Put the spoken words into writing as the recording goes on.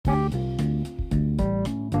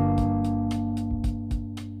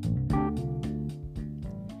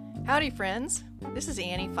Howdy, friends. This is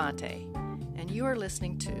Annie Fonte, and you are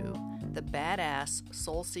listening to the Badass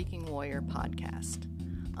Soul-Seeking Warrior podcast.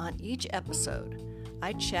 On each episode,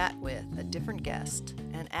 I chat with a different guest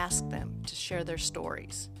and ask them to share their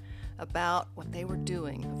stories about what they were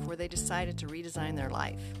doing before they decided to redesign their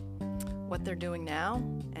life, what they're doing now,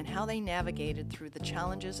 and how they navigated through the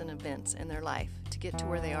challenges and events in their life to get to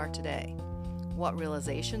where they are today. What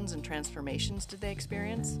realizations and transformations did they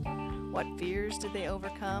experience? What fears did they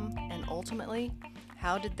overcome? And ultimately,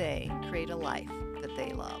 how did they create a life that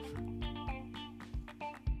they love?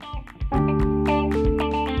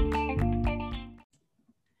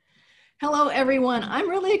 Hello, everyone. I'm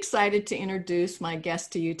really excited to introduce my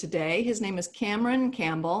guest to you today. His name is Cameron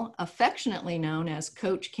Campbell, affectionately known as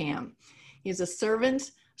Coach Cam. He's a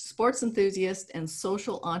servant, sports enthusiast, and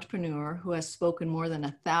social entrepreneur who has spoken more than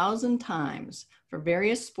 1,000 times for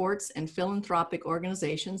various sports and philanthropic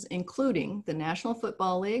organizations, including the National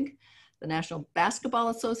Football League, the National Basketball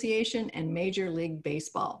Association, and Major League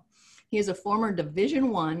Baseball. He is a former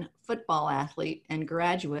Division I football athlete and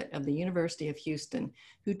graduate of the University of Houston,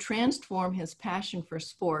 who transformed his passion for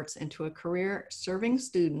sports into a career serving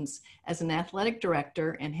students as an athletic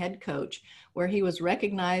director and head coach, where he was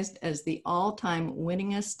recognized as the all-time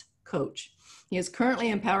winningest coach. He is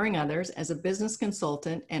currently empowering others as a business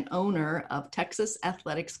consultant and owner of Texas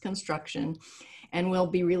Athletics Construction, and will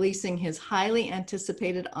be releasing his highly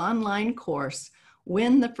anticipated online course,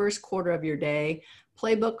 Win the First Quarter of Your Day,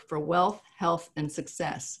 Playbook for Wealth, Health, and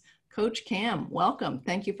Success. Coach Cam, welcome.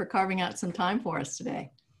 Thank you for carving out some time for us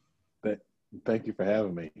today. Thank you for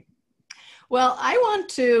having me. Well, I want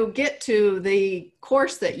to get to the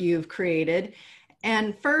course that you've created.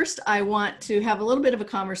 And first, I want to have a little bit of a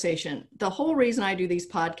conversation. The whole reason I do these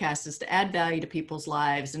podcasts is to add value to people's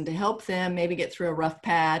lives and to help them maybe get through a rough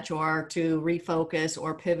patch or to refocus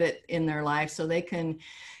or pivot in their life so they can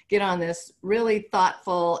get on this really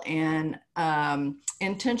thoughtful and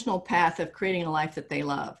intentional path of creating a life that they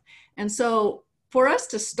love. And so for us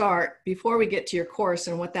to start, before we get to your course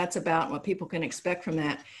and what that's about and what people can expect from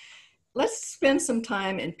that, let's spend some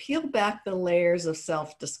time and peel back the layers of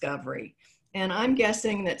self-discovery. And I'm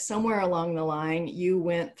guessing that somewhere along the line, you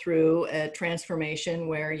went through a transformation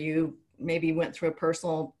where you maybe went through a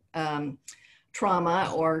personal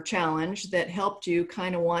trauma or challenge that helped you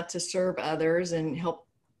kind of want to serve others and help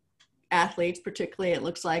athletes, particularly it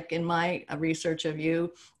looks like in my research of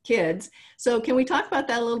you, kids. So can we talk about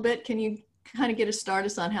that a little bit? Can you kind of get us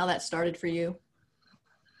started on how that started for you?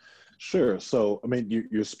 Sure. So, I mean,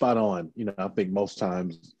 you're spot on. You know, I think most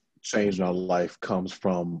times change in our life comes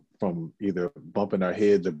from either bumping our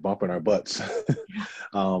heads or bumping our butts.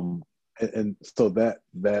 and so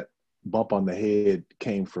that bump on the head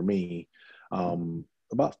came for me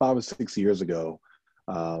about 5 or 6 years ago.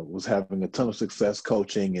 Was having a ton of success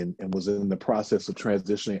coaching and was in the process of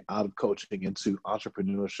transitioning out of coaching into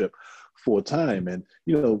entrepreneurship full time. And,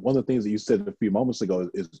 you know, one of the things that you said a few moments ago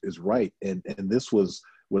is right. And this was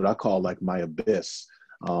what I call like my abyss.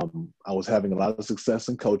 I was having a lot of success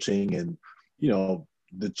in coaching, and, you know,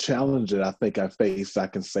 the challenge that I think I faced, I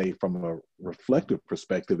can say from a reflective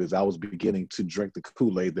perspective, is I was beginning to drink the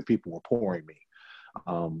Kool-Aid that people were pouring me.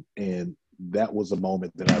 And that was a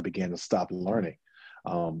moment that I began to stop learning.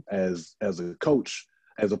 As a coach,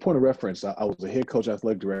 as a point of reference, I was a head coach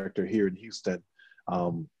athletic director here in Houston.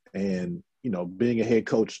 And, you know, being a head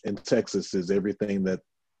coach in Texas is everything that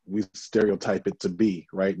we stereotype it to be,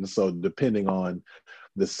 right? And so depending on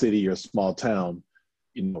the city or small town,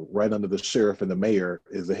 you know, right under the sheriff and the mayor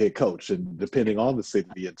is a head coach. And depending on the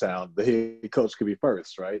city and town, the head coach could be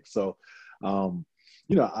first, right? So,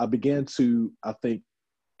 you know, I began to, I think,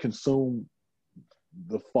 consume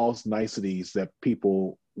the false niceties that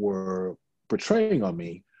people were portraying on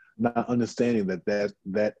me, not understanding that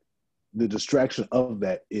the distraction of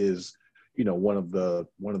that is, you know, one of the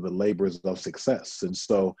labors of success. And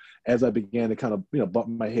so as I began to kind of, you know, bump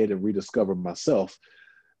my head and rediscover myself,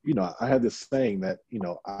 you know, I had this saying that, you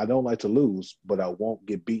know, I don't like to lose, but I won't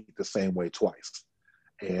get beat the same way twice.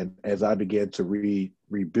 And as I began to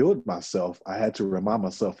rebuild myself, I had to remind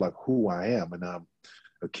myself like who I am. And I'm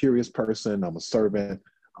a curious person. I'm a servant.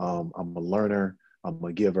 I'm a learner. I'm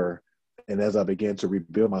a giver. And as I began to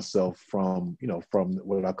rebuild myself from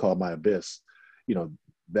what I call my abyss, you know,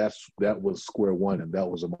 that was square one. And that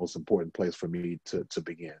was the most important place for me to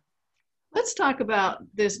begin. Let's talk about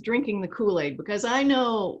this drinking the Kool-Aid, because I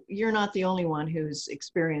know you're not the only one who's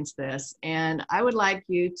experienced this. And I would like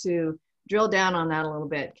you to drill down on that a little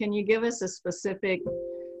bit. Can you give us a specific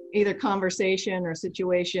either conversation or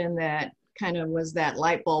situation that kind of was that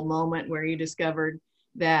light bulb moment where you discovered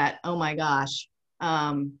that, oh my gosh,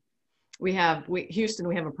 Houston,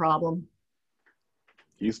 we have a problem.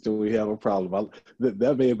 Houston, we have a problem.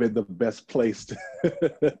 That may have been the best place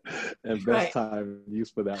and best Right. time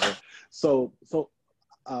used for that one. So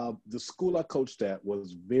the school I coached at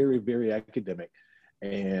was very, very academic,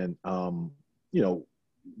 and you know,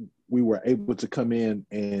 we were able to come in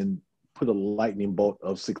and put a lightning bolt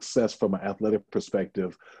of success from an athletic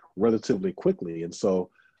perspective relatively quickly. And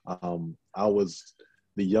so I was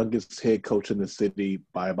the youngest head coach in the city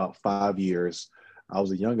by about 5 years. I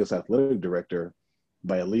was the youngest athletic director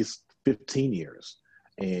by at least 15 years.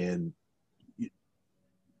 And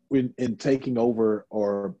in taking over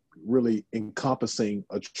or really encompassing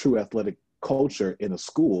a true athletic culture in a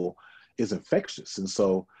school is infectious. And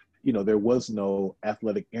so, you know, there was no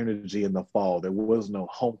athletic energy in the fall. There was no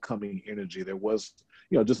homecoming energy. There was,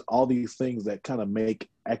 you know, just all these things that kind of make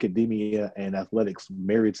academia and athletics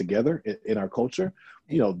marry together in our culture.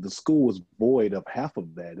 You know, the school was void of half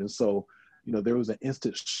of that. And so, you know, there was an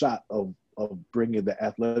instant shot of bringing the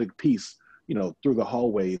athletic piece, you know, through the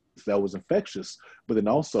hallways that was infectious. But then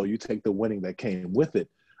also you take the winning that came with it.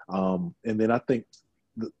 And then I think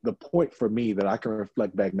the point for me that I can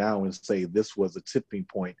reflect back now and say this was a tipping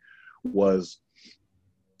point was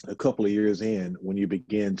a couple of years in when you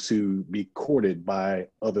begin to be courted by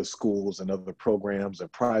other schools and other programs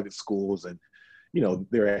and private schools. And, you know,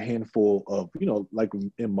 there are a handful of, you know, like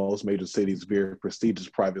in most major cities, very prestigious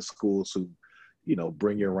private schools who, you know,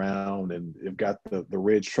 bring you around and have got the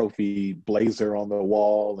red trophy blazer on the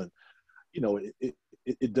wall. And, you know,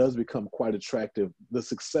 it does become quite attractive. The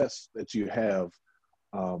success that you have,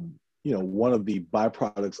 you know, one of the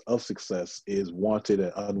byproducts of success is wanted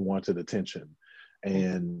and unwanted attention.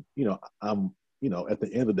 And, you know, you know, at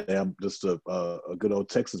the end of the day, I'm just a good old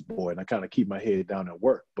Texas boy, and I kind of keep my head down at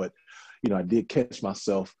work. But, you know, I did catch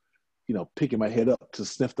myself, you know, picking my head up to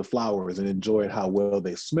sniff the flowers and enjoy how well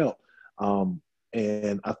they smelt.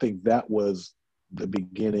 And I think that was the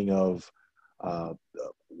beginning of,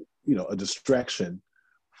 you know, a distraction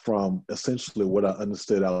from essentially what I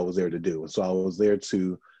understood I was there to do. And so I was there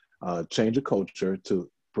to change a culture, to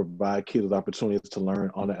provide kids with opportunities to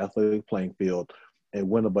learn on the athletic playing field and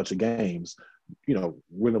win a bunch of games. You know,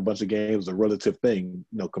 win a bunch of games is a relative thing,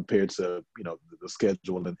 you know, compared to, you know, the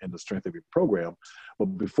schedule and the strength of your program.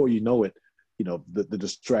 But before you know it, you know, the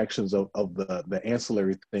distractions of the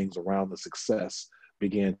ancillary things around the success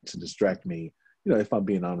began to distract me, you know, if I'm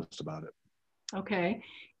being honest about it. Okay.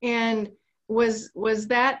 And was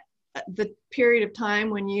that the period of time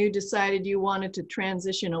when you decided you wanted to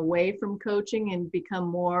transition away from coaching and become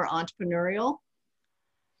more entrepreneurial?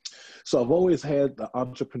 So I've always had the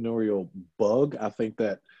entrepreneurial bug. I think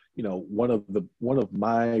that, you know, one of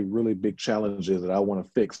my really big challenges that I want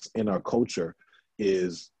to fix in our culture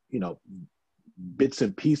is, you know, bits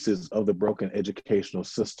and pieces of the broken educational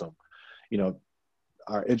system. You know,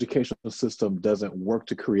 our educational system doesn't work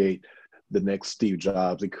to create the next Steve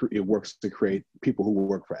Jobs. It works to create people who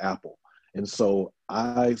work for Apple. And so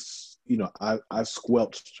I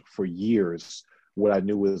squelched for years what I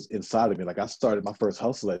knew was inside of me. Like I started my first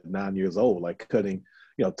hustle at 9 years old, like cutting,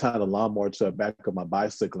 you know, tying a lawnmower to the back of my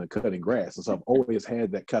bicycle and cutting grass. And so I've always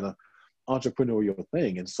had that kind of entrepreneurial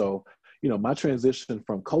thing. And so, you know, my transition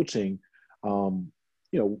from coaching, you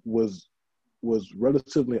know, was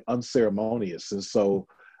relatively unceremonious. And so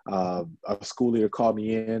a school leader called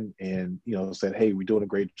me in and, you know, said, "Hey, we're doing a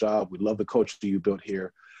great job. We love the culture you built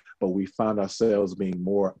here, but we found ourselves being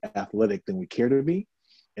more athletic than we care to be.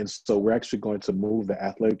 And so we're actually going to move the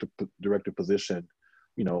athletic director position,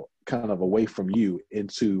 you know, kind of away from you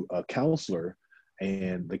into a counselor.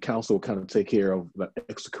 And the counselor will kind of take care of the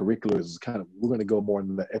extracurriculars. We're going to go more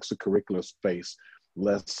into the extracurricular space,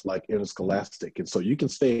 less like interscholastic. And so you can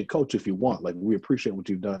stay a coach if you want. Like, we appreciate what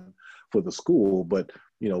you've done for the school, but,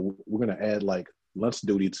 you know, we're going to add like lunch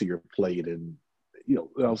duty to your plate. And, you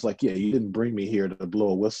know, I was like, yeah, you didn't bring me here to blow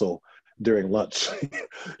a whistle during lunch.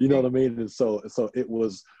 You know what I mean? And so it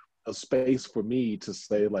was a space for me to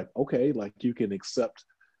say, like, okay, like, you can accept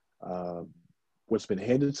what's been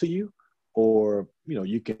handed to you, or, you know,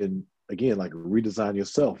 you can, again, like, redesign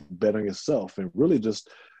yourself, better yourself, and really just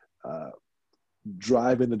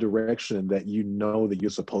drive in the direction that you know that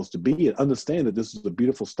you're supposed to be, and understand that this is a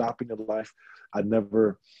beautiful stop in your life. I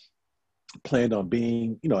never planned on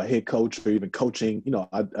being, you know, a head coach or even coaching. You know,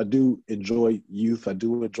 I do enjoy youth. I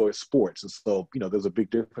do enjoy sports. And so, you know, there's a big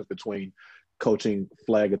difference between coaching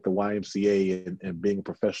flag at the YMCA and being a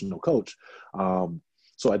professional coach.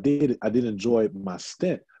 So I did enjoy my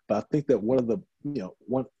stint, but I think that one of the, you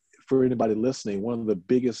know, for anybody listening, one of the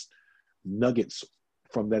biggest nuggets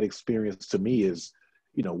from that experience to me is,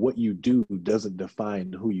 you know, what you do doesn't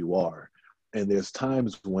define who you are. And there's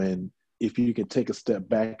times when if you can take a step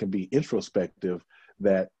back and be introspective,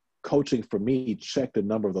 that coaching for me checked a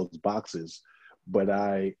number of those boxes, but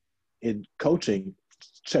in coaching,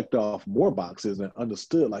 checked off more boxes and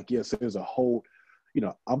understood like, yes, there's a whole,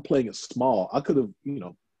 I'm playing it small. I could have,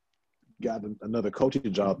 gotten another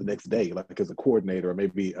coaching job the next day, like as a coordinator, or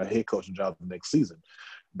maybe a head coaching job the next season.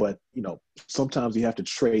 But, sometimes you have to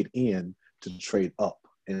trade in to trade up.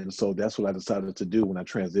 And so that's what I decided to do when I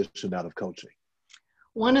transitioned out of coaching.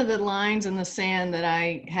 One of the lines in the sand that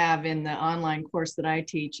I have in the online course that I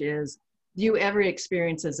teach is view every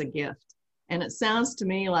experience as a gift. And it sounds to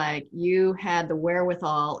me like you had the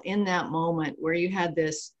wherewithal in that moment where you had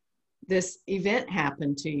this event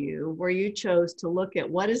happen to you, where you chose to look at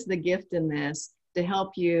what is the gift in this to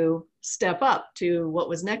help you step up to what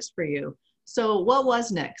was next for you. So what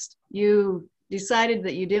was next? You decided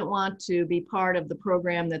that you didn't want to be part of the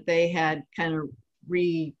program that they had kind of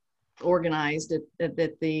reorganized at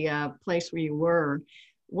the place where you were.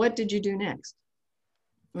 What did you do next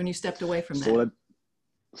when you stepped away from that?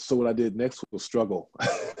 So what I did next was struggle.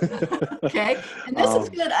 Okay. And this is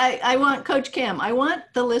good. I want Coach Cam, I want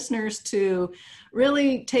the listeners to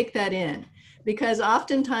really take that in, because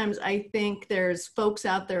oftentimes I think there's folks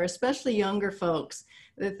out there, especially younger folks,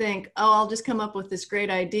 that think, oh, I'll just come up with this great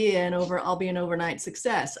idea and I'll be an overnight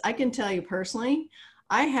success. I can tell you personally,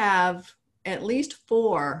 I have at least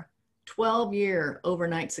 4 12-year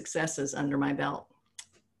overnight successes under my belt.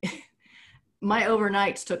 My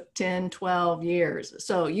overnights took 10, 12 years.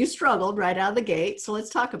 So you struggled right out of the gate. So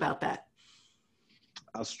let's talk about that.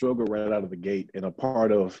 I struggled right out of the gate. And a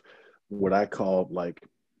part of what I call like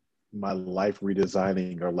my life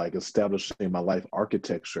redesigning, or like establishing my life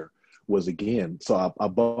architecture, was, again, so I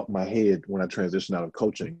bumped my head when I transitioned out of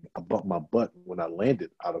coaching. I bumped my butt when I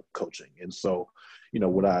landed out of coaching. And so,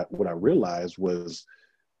 what I realized was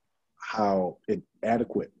how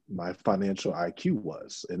inadequate my financial IQ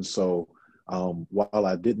was. And so, while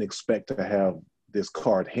I didn't expect to have this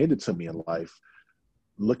card handed to me in life,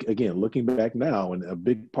 looking back now, and a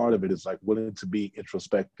big part of it is like willing to be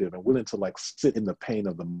introspective and willing to like sit in the pain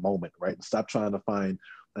of the moment, right? And stop trying to find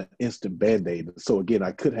an instant Band-Aid. So again,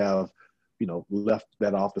 I could have, left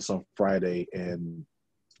that office on Friday and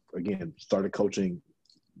again, started coaching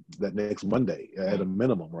that next Monday at a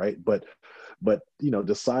minimum, right? But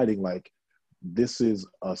deciding like, this is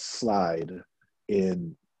a slide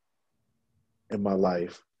in my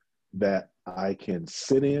life that I can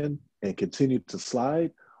sit in and continue to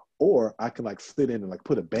slide, or I can like sit in and like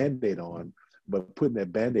put a Band-Aid on, but putting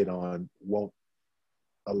that Band-Aid on won't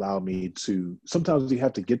allow me to. Sometimes you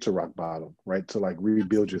have to get to rock bottom, right? To like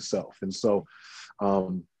rebuild yourself. And so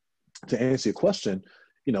to answer your question,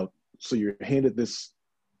 so you're handed this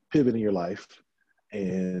pivot in your life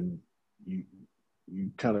and you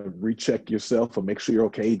kind of recheck yourself or make sure you're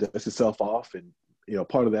okay, dust yourself off. And,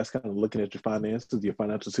 part of that's kind of looking at your finances, your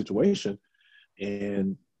financial situation.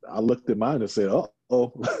 And I looked at mine and said,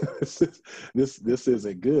 oh, this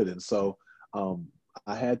isn't good. And so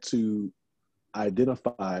I had to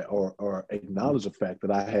identify or acknowledge the fact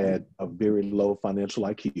that I had a very low financial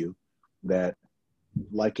IQ, that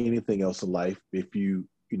like anything else in life, if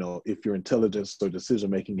your intelligence or decision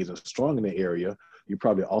making isn't strong in the area, you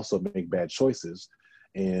probably also make bad choices.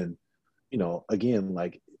 And, again,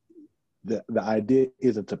 like the idea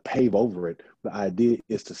isn't to pave over it. The idea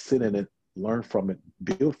is to sit in it, learn from it,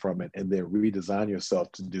 build from it, and then redesign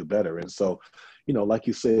yourself to do better. And so, like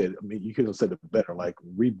you said, I mean, you could have said it better, like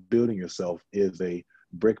rebuilding yourself is a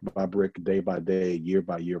brick by brick, day by day, year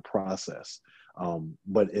by year process.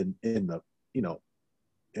 But in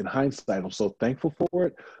hindsight, I'm so thankful for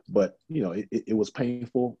it, but it was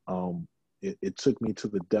painful. It took me to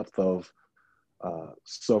the depth of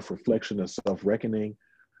self-reflection and self-reckoning.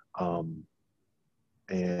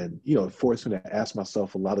 And, it forced me to ask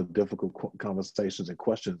myself a lot of difficult conversations and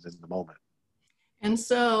questions in the moment. And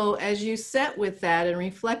so as you sat with that and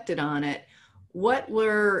reflected on it, what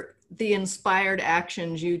were the inspired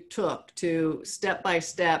actions you took to step by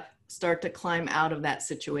step start to climb out of that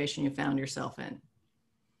situation you found yourself in?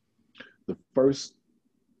 The first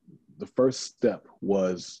step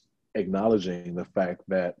was acknowledging the fact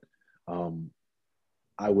that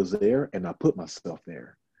I was there and I put myself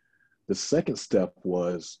there. The second step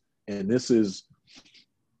was, and this is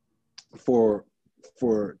for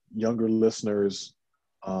younger listeners,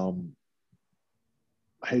 I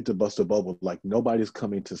hate to bust a bubble, like nobody's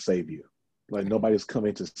coming to save you. Like nobody's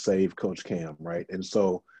coming to save Coach Cam, right? And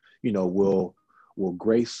so, will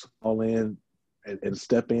grace fall in and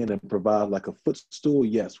step in and provide like a footstool?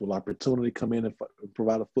 Yes. Will opportunity come in and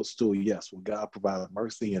provide a footstool? Yes. Will God provide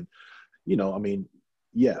mercy? And,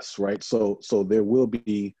 yes, right? So there will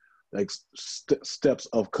be like steps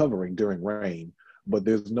of covering during rain, but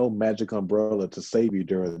there's no magic umbrella to save you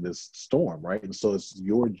during this storm, right? And so it's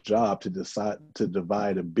your job to decide to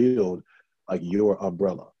divide and build like your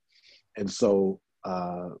umbrella. And so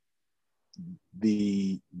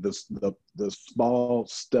the small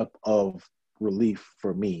step of relief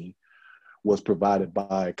for me was provided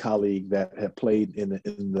by a colleague that had played in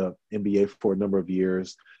the NBA for a number of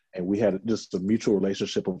years, and we had just a mutual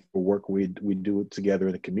relationship of work we do together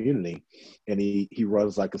in the community. And he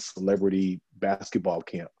runs like a celebrity basketball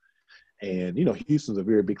camp, and you know Houston's a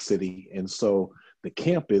very big city, and so the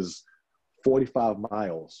camp is 45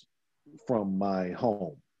 miles from my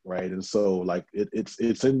home, right? And so like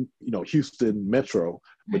it's in Houston Metro,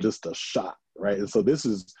 but just a shot, right? And so this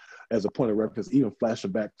is, as a point of reference, even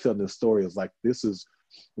flashing back telling this story, is like this is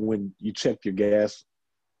when you check your gas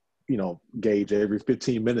gauge every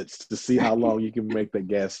 15 minutes to see how long you can make that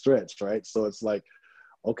gas stretch, right? So it's like,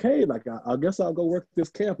 okay, like I guess I'll go work this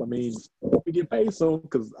camp. I mean, hope we get paid soon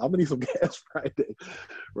because I'm gonna need some gas Friday,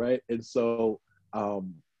 right? And so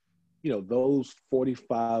those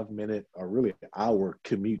 45-minute or really hour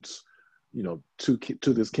commutes,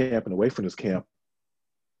 to this camp and away from this camp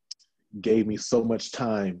gave me so much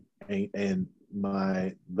time, and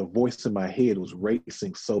the voice in my head was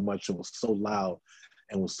racing so much and was so loud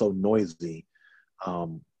and was so noisy.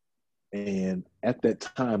 And at that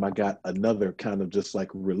time, I got another kind of just like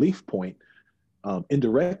relief point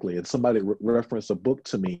indirectly. And somebody referenced a book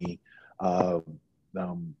to me. I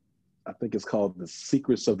think it's called The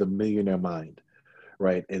Secrets of the Millionaire Mind,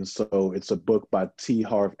 right? And so it's a book by T.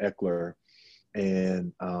 Harv Eker.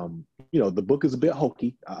 And, the book is a bit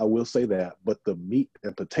hokey, I will say that, but the meat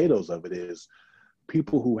and potatoes of it is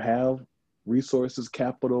people who have resources,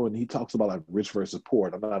 capital, and he talks about like rich versus poor.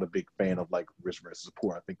 And I'm not a big fan of like rich versus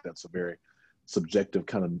poor. I think that's a very subjective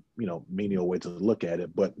kind of, menial way to look at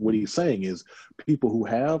it. But what he's saying is people who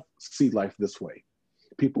have see life this way.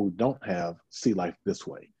 People who don't have see life this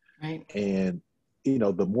way. Right. And,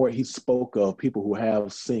 the more he spoke of people who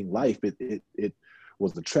have seeing life, it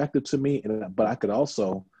was attractive to me. But I could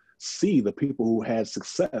also see the people who had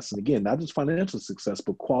success. And again, not just financial success,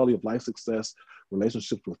 but quality of life success,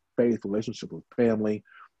 relationships with faith, relationship with family,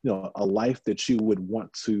 a life that you would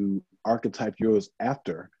want to archetype yours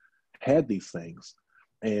after had these things.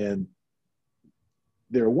 And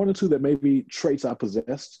there are one or two that may be traits I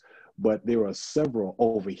possessed, but there are several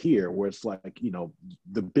over here where it's like,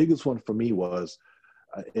 the biggest one for me was,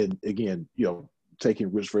 and again,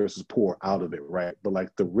 taking rich versus poor out of it, right? But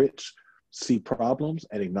like the rich see problems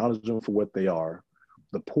and acknowledge them for what they are.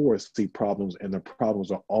 The poor see problems and their problems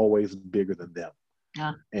are always bigger than them.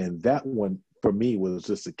 Yeah. And that one for me was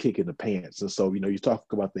just a kick in the pants. And so, you talk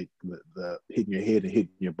about the hitting your head and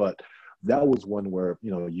hitting your butt. That was one where,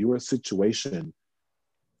 your situation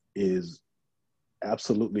is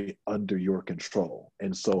absolutely under your control.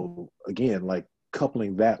 And so again, like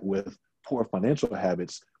coupling that with poor financial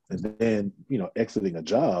habits and then, exiting a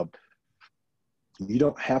job, you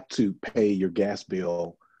don't have to pay your gas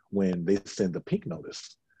bill when they send the pink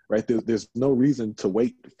notice, right? There's no reason to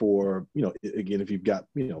wait for, again, if you've got,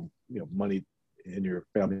 money in your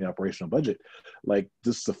family operational budget, like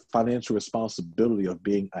just the financial responsibility of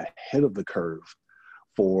being ahead of the curve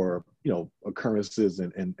for, occurrences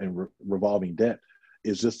and revolving debt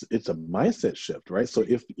it's a mindset shift, right? So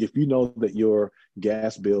if you know that your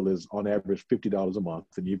gas bill is on average $50 a month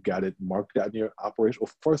and you've got it marked out in your operation,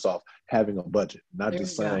 well, first off, having a budget, not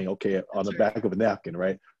just saying, okay, on the back of a napkin,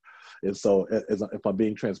 right? And so if I'm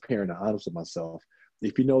being transparent and honest with myself,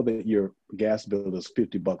 if you know that your gas bill is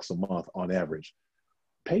 $50 a month on average,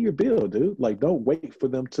 pay your bill, dude. Like, don't wait for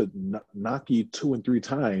them to knock you 2 and 3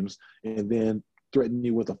 times and then threaten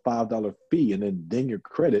you with a $5 fee and then ding your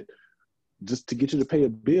credit just to get you to pay a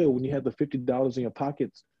bill when you have the $50 in your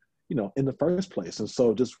pockets, in the first place. And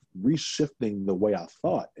so just reshifting the way I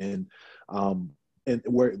thought and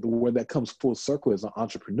where that comes full circle as an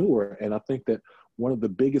entrepreneur. And I think that one of the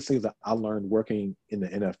biggest things that I learned working in the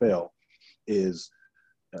NFL is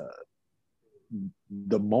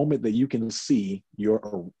the moment that you can see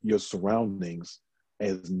your surroundings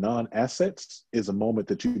as non-assets is a moment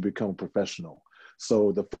that you become a professional.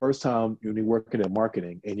 So the first time when you're working in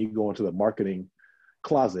marketing and you go into the marketing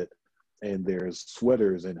closet and there's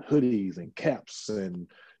sweaters and hoodies and caps and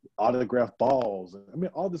autographed balls, I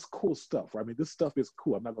mean, all this cool stuff, right? I mean, this stuff is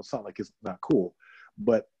cool. I'm not gonna sound like it's not cool,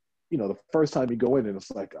 but the first time you go in and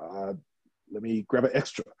it's like, let me grab an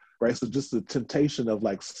extra, right? So just the temptation of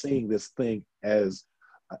like seeing this thing as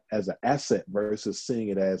an asset versus seeing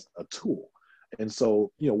it as a tool. And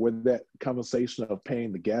so, when that conversation of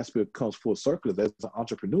paying the gas bill comes full circle, as an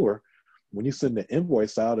entrepreneur, when you send the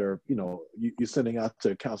invoice out, or, you're sending out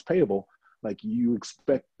to accounts payable, like, you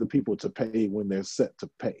expect the people to pay when they're set to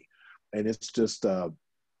pay. And it's just,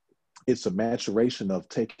 it's a maturation of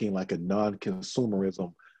taking like a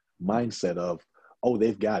non-consumerism mindset of, oh,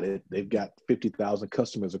 they've got it. They've got 50,000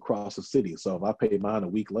 customers across the city. So if I pay mine a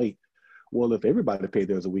week late, well, if everybody paid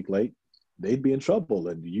theirs a week late, they'd be in trouble,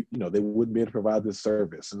 and they wouldn't be able to provide this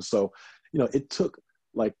service. And so, it took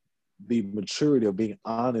like the maturity of being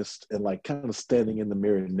honest and like kind of standing in the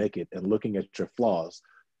mirror naked and looking at your flaws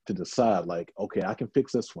to decide, like, okay, I can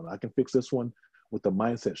fix this one. I can fix this one with the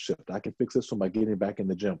mindset shift. I can fix this one by getting back in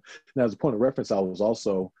the gym. Now, as a point of reference, I was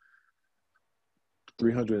also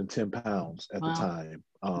 310 pounds at the Wow.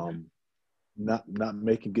 time. Not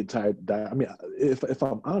making good diet. I mean, if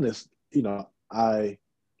I'm honest, I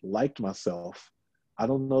liked myself. I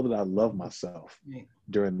don't know that I love myself Right.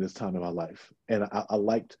 during this time in my life. And I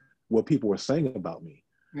liked what people were saying about me.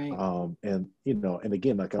 Right. And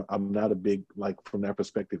again, like, I'm not a big, like, from that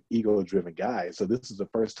perspective, ego-driven guy. So this is the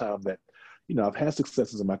first time that, I've had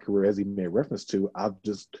successes in my career, as he made reference to.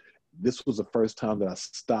 This was the first time that I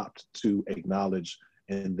stopped to acknowledge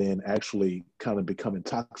and then actually kind of become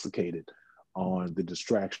intoxicated on the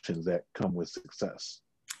distractions that come with success.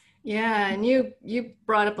 Yeah, and you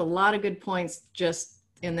brought up a lot of good points just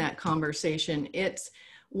in that conversation.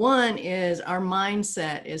 One is our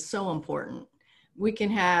mindset is so important. We can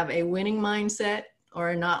have a winning mindset or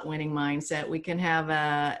a not winning mindset. We can have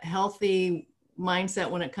a healthy mindset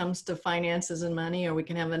when it comes to finances and money, or we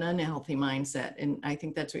can have an unhealthy mindset. And I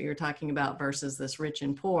think that's what you're talking about versus this rich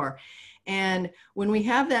and poor. And when we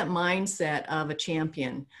have that mindset of a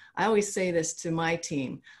champion, I always say this to my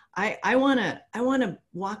team. I want to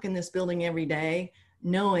walk in this building every day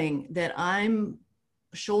knowing that I'm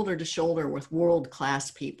shoulder to shoulder with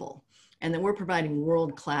world-class people and that we're providing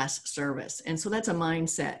world-class service. And so that's a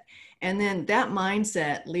mindset. And then that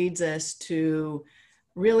mindset leads us to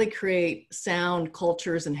really create sound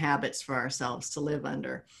cultures and habits for ourselves to live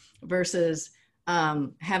under versus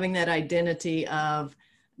having that identity of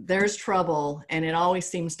there's trouble and it always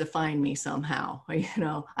seems to find me somehow.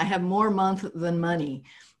 I have more month than money.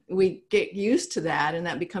 We get used to that and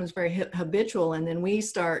that becomes very habitual. And then we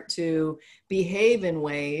start to behave in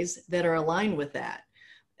ways that are aligned with that.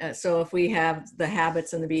 So if we have the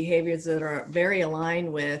habits and the behaviors that are very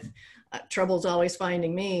aligned with trouble's always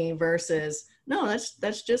finding me versus, no,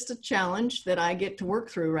 that's just a challenge that I get to work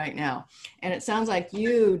through right now. And it sounds like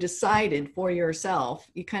you decided for yourself,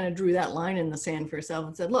 you kind of drew that line in the sand for yourself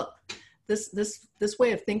and said, look, this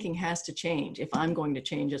way of thinking has to change. If I'm going to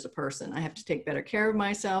change as a person, I have to take better care of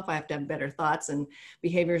myself. I have to have better thoughts and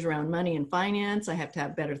behaviors around money and finance. I have to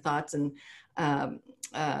have better thoughts and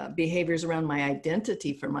behaviors around my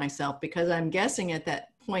identity for myself, because I'm guessing at that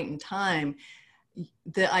point in time,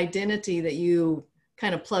 the identity that you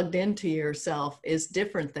kind of plugged into yourself is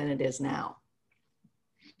different than it is now.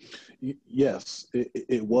 Yes,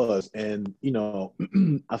 it was. And,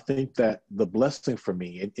 I think that the blessing for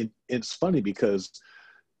me, it's funny because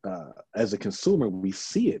as a consumer, we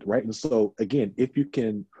see it, right? And so again, if you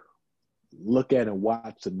can look at and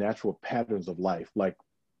watch the natural patterns of life, like,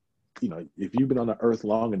 if you've been on the earth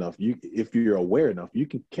long enough, if you're aware enough, you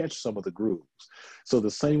can catch some of the grooves. So the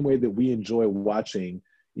same way that we enjoy watching,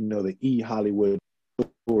 the E! Hollywood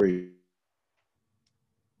story,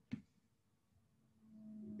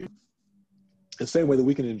 the same way that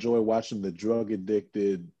we can enjoy watching the drug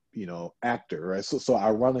addicted, actor, right? So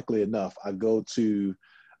ironically enough, I go to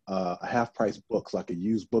a half price books, like a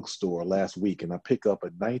used bookstore last week, and I pick up a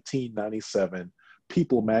 1997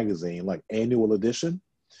 People magazine, like annual edition.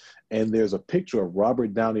 And there's a picture of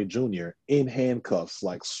Robert Downey Jr. in handcuffs,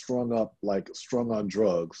 like strung on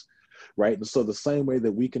drugs, right? And so the same way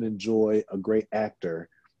that we can enjoy a great actor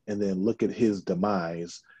and then look at his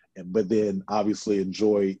demise, but then obviously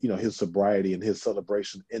enjoy, his sobriety and his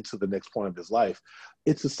celebration into the next point of his life,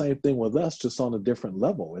 it's the same thing with us, just on a different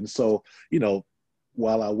level. And so,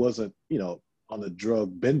 while I wasn't, on a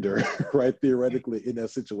drug bender, right, theoretically in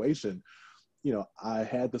that situation, I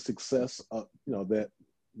had the success of,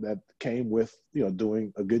 that came with,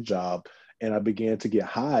 doing a good job. And I began to get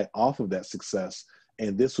high off of that success.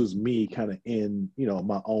 And this was me kind of in,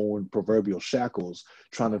 my own proverbial shackles,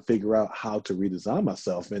 trying to figure out how to redesign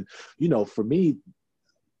myself. And, for me,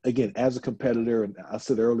 again, as a competitor, and I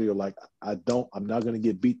said earlier, like, I'm not going to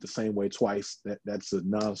get beat the same way twice. That's a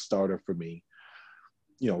non-starter for me.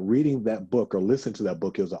 Reading that book or listening to that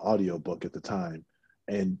book, it was an audio book at the time.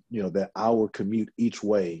 And, that hour commute each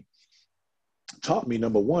way taught me,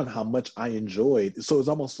 number one, how much I enjoyed. So it's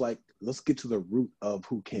almost like let's get to the root of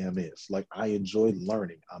who Cam is. Like, I enjoy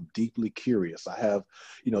learning. I'm deeply curious. I have,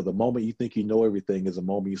 the moment you think you know everything is a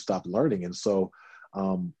moment you stop learning. And so,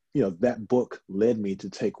 that book led me to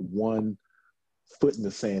take one foot in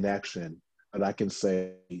the sand action that I can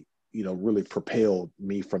say, really propelled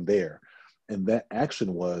me from there. And that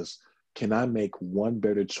action was, can I make one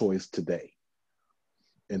better choice today?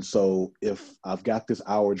 And so if I've got this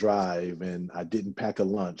hour drive and I didn't pack a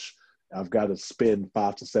lunch, I've got to spend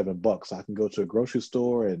 $5 to $7. I can go to a grocery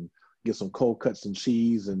store and get some cold cuts and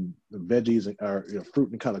cheese and veggies and or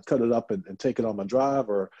fruit and kind of cut it up and take it on my drive.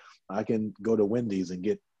 Or I can go to Wendy's and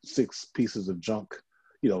get 6 pieces of junk,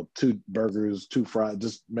 2 burgers, 2 fries,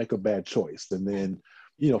 just make a bad choice. And then,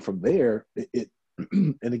 from there, it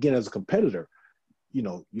and again, as a competitor,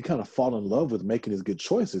 you kind of fall in love with making these good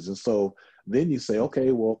choices. And so then you say,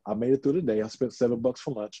 okay, well, I made it through the day. I spent $7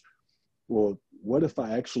 for lunch. Well, what if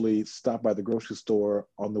I actually stop by the grocery store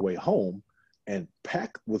on the way home and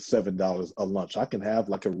pack with $7 a lunch? I can have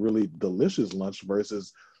like a really delicious lunch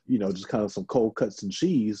versus, just kind of some cold cuts and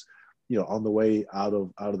cheese, on the way out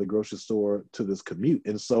of the grocery store to this commute.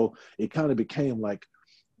 And so it kind of became like,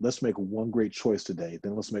 let's make one great choice today.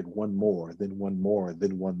 Then let's make one more, then one more,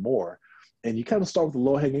 then one more. And you kind of start with the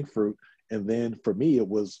low hanging fruit. And then for me, it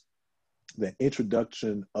was the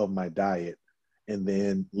introduction of my diet and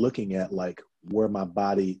then looking at like where my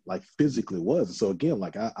body like physically was. So again,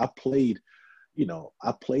 like I played,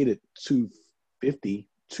 I played at 250,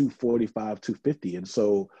 245, 250. And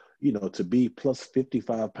so, to be plus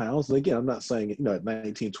 55 pounds, and again, I'm not saying, at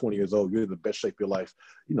 19, 20 years old, you're in the best shape of your life,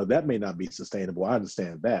 that may not be sustainable. I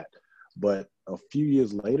understand that. But a few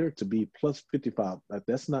years later, to be plus 55, like,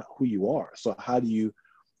 that's not who you are. So how do you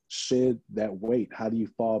shed that weight? How do you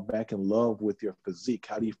fall back in love with your physique?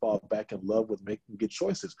 How do you fall back in love with making good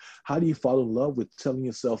choices? How do you fall in love with telling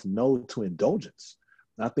yourself no to indulgence?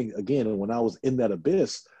 And I think, again, when I was in that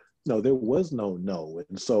abyss, there was no no.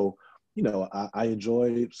 And so, I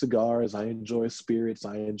enjoy cigars, I enjoy spirits,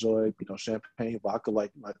 I enjoy, champagne, vodka,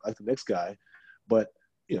 like the next guy. But,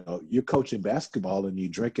 you're coaching basketball and you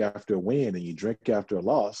drink after a win and you drink after a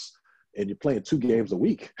loss and you're playing 2 games a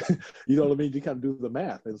week. You know what I mean? You kind of do the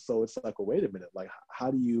math. And so it's like, well, wait a minute, like, how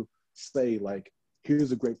do you say, like,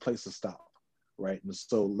 here's a great place to stop, right? And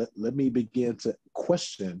so let me begin to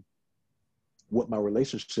question what my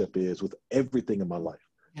relationship is with everything in my life.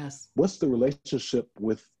 Yes. What's the relationship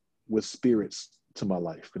with spirits to my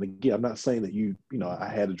life? And again, I'm not saying that I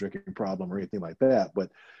had a drinking problem or anything like that, but,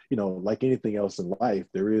 like anything else in life,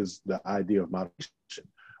 there is the idea of moderation.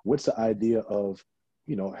 What's the idea of,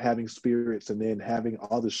 having spirits and then having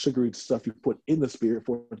all the sugary stuff you put in the spirit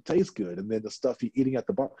for it to taste good, and then the stuff you're eating at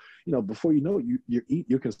the bar, before you know it,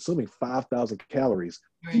 you're consuming 5,000 calories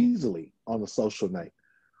right, easily on a social night.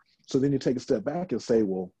 So then you take a step back and say,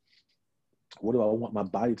 well, what do I want my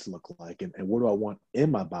body to look like? And what do I want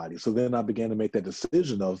in my body? So then I began to make that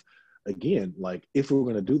decision of, again, like, if we're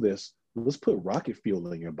going to do this, let's put rocket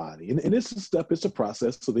fuel in your body. And it's a step, it's a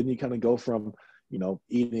process. So then you kind of go from,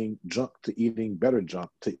 eating junk to eating better junk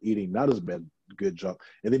to eating not as bad, good junk.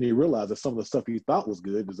 And then you realize that some of the stuff you thought was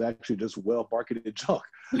good is actually just well marketed junk,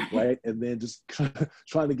 right? And then just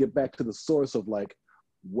trying to get back to the source of like,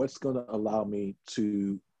 what's going to allow me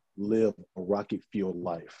to live a rocket fuel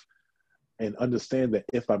life? And understand that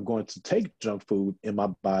if I'm going to take junk food in my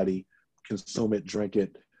body, consume it, drink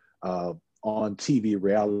it, on TV,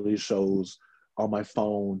 reality shows, on my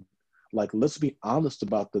phone, like, let's be honest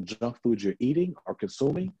about the junk food you're eating or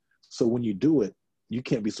consuming. So when you do it, you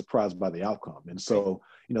can't be surprised by the outcome. And so,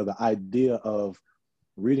 the idea of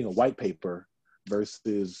reading a white paper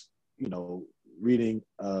versus, reading,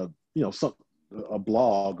 a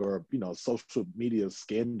blog or, social media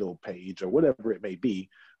scandal page or whatever it may be,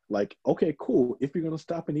 like, okay, cool. If you're going to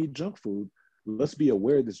stop and eat junk food, let's be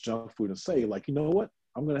aware of this junk food and say, like, you know what?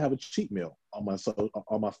 I'm going to have a cheat meal on my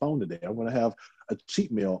phone today. I'm going to have a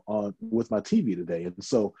cheat meal with my TV today. And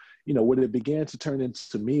so, what it began to turn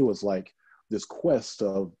into me was like this quest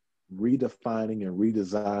of redefining and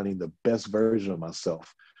redesigning the best version of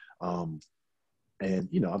myself. And,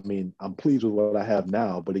 I'm pleased with what I have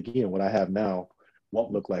now, but again, what I have now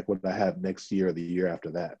won't look like what I have next year or the year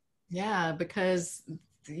after that. Yeah, because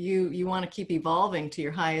you want to keep evolving to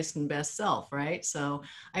your highest and best self, right? So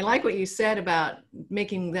I like what you said about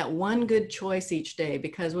making that one good choice each day,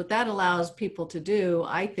 because what that allows people to do,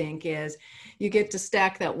 I think, is you get to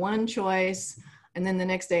stack that one choice and then the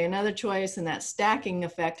next day another choice, and that stacking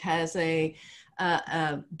effect has a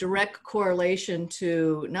direct correlation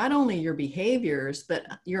to not only your behaviors, but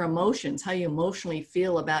your emotions, how you emotionally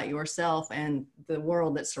feel about yourself and the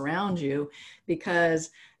world that surrounds you,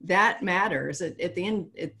 because that matters. At the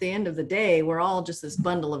end of the day, we're all just this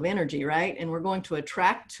bundle of energy, right? And we're going to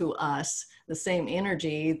attract to us the same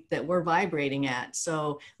energy that we're vibrating at.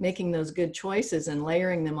 So making those good choices and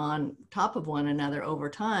layering them on top of one another over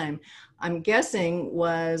time, I'm guessing,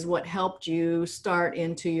 was what helped you start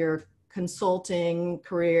into your consulting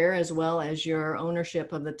career as well as your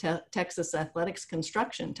ownership of the Texas Athletics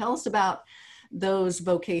Construction. Tell us about those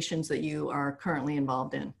vocations that you are currently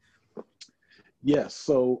involved in. Yes.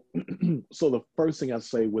 So, so the first thing I'd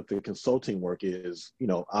say with the consulting work is,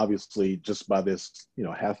 obviously just by this,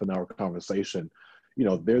 half an hour conversation,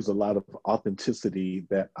 there's a lot of authenticity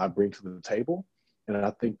that I bring to the table. And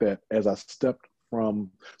I think that as I stepped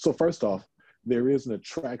so first off, there is an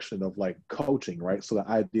attraction of like coaching, right? So the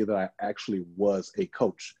idea that I actually was a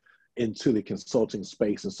coach into the consulting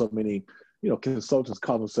space, and so many, consultants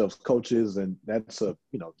call themselves coaches, and that's a,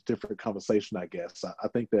 different conversation, I guess. I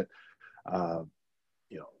think that,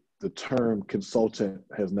 the term consultant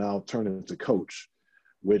has now turned into coach,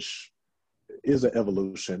 which is an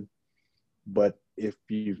evolution. But if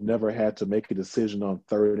you've never had to make a decision on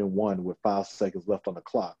 3rd and 1 with 5 seconds left on the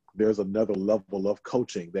clock, there's another level of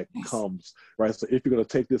coaching that comes, right? So if you're going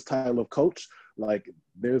to take this title of coach, like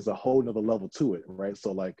there's a whole nother level to it, right?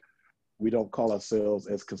 So like, we don't call ourselves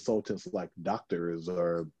as consultants like doctors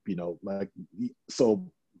or, so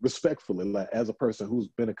respectfully, like as a person who's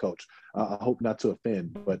been a coach, I hope not to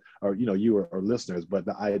offend, but, or, you or listeners, but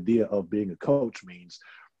the idea of being a coach means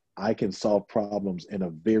I can solve problems in a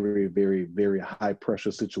very, very, very high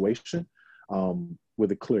pressure situation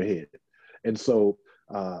with a clear head. And so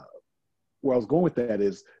where I was going with that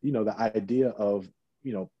is, the idea of,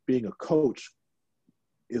 being a coach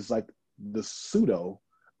is like the pseudo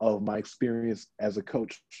of my experience as a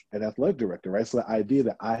coach and athletic director, right? So the idea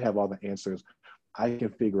that I have all the answers, I can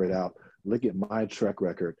figure it out, look at my track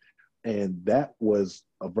record. And that was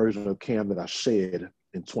a version of Cam that I shed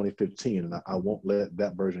in 2015, and I won't let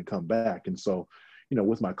that version come back. And so,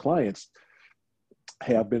 with my clients,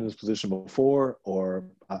 hey, I've been in this position before, or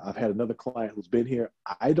I've had another client who's been here.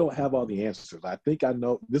 I don't have all the answers. I think I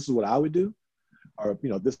know this is what I would do, or,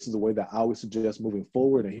 this is the way that I would suggest moving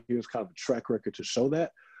forward. And here's kind of a track record to show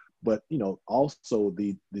that. But, also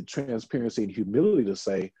the transparency and humility to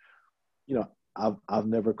say, I've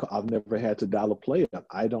never had to dial a play up.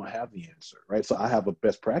 I don't have the answer, right? So I have a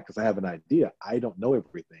best practice. I have an idea. I don't know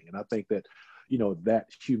everything. And I think that, that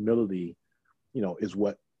humility, is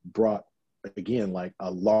what brought, again, like a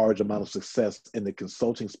large amount of success in the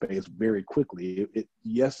consulting space very quickly.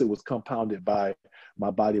 Yes, it was compounded by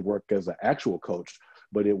my body of work as an actual coach,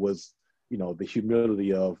 but it was, the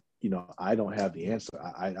humility of, I don't have the answer.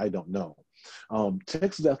 I don't know.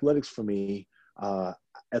 Texas athletics for me,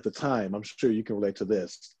 at the time, I'm sure you can relate to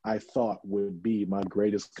this, I thought would be my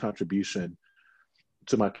greatest contribution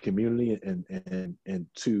to my community and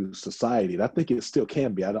to society. And I think it still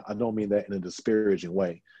can be. I don't mean that in a disparaging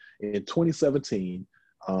way. In 2017,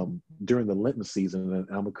 during the Lenten season, and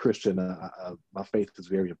I'm a Christian, my faith is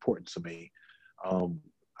very important to me.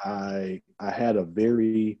 I had a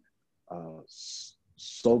very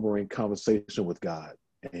sobering conversation with God,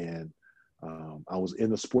 and I was in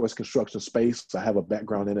the sports construction space. I have a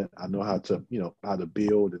background in it. I know how to, how to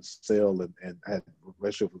build and sell and had a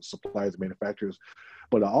relationship with suppliers and manufacturers.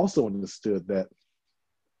 But I also understood that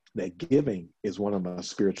giving is one of my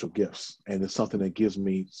spiritual gifts. And it's something that gives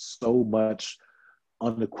me so much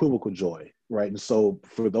unequivocal joy, right? And so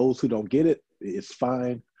for those who don't get it, it's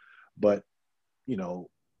fine. But,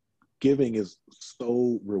 giving is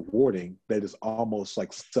so rewarding that it's almost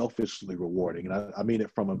like selfishly rewarding. And I mean it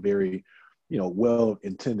from a very,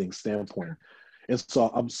 well-intending standpoint. And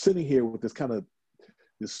so I'm sitting here with this kind of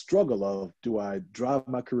this struggle of, do I drive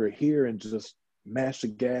my career here and just mash the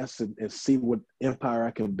gas and see what empire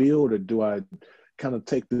I can build, or do I kind of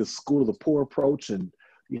take this school of the poor approach and,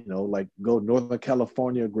 like go Northern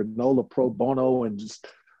California, granola pro bono, and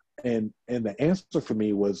the answer for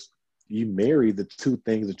me was, you marry the two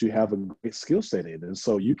things that you have a great skill set in. And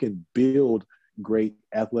so you can build great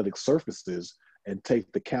athletic surfaces and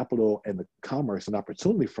take the capital and the commerce and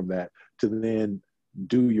opportunity from that to then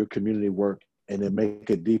do your community work and then make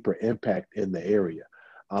a deeper impact in the area.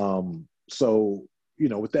 So,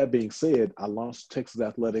 with that being said, I launched Texas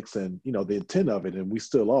Athletics, and, the intent of it, and we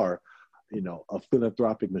still are, a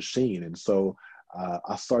philanthropic machine. And so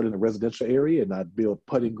I started in a residential area, and I built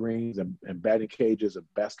putting greens and batting cages and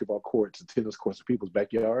basketball courts and tennis courts in people's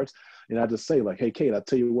backyards. And I just say, like, hey, Kate, I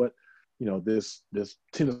tell you what, this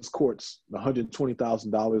tennis court's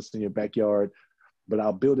 $120,000 in your backyard, but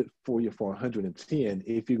I'll build it for you for $110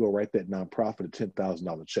 if you go write that nonprofit a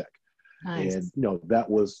 $10,000 check. Nice. that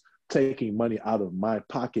was taking money out of my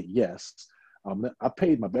pocket. Yes. I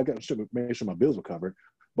paid I got to make sure my bills were covered.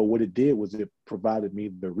 But what it did was it provided me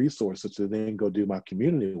the resources to then go do my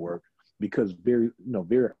community work, because very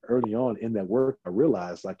early on in that work, I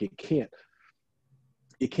realized like it can't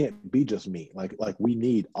be just me. Like we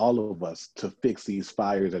need all of us to fix these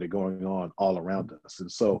fires that are going on all around us. And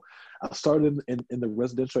so I started in the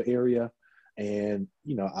residential area, and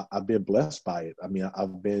I've been blessed by it. I mean,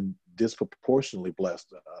 I've been disproportionately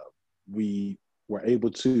blessed. We were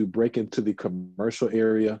able to break into the commercial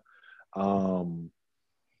area,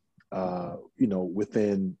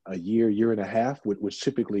 within a year and a half, which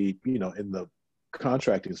typically, in the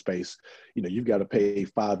contracting space, you've got to pay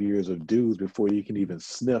 5 years of dues before you can even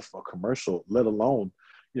sniff a commercial, let alone,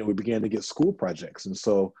 we began to get school projects. And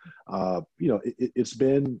so, it's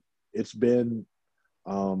been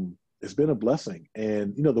a blessing.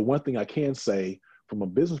 And, the one thing I can say from a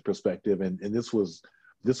business perspective, and this was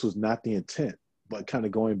not the intent, but kind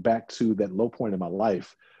of going back to that low point in my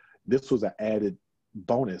life, this was an added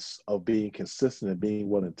bonus of being consistent and being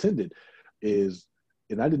well intended,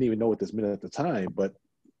 and I didn't even know what this meant at the time, but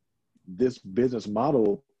this business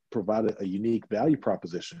model provided a unique value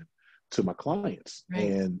proposition to my clients. Right.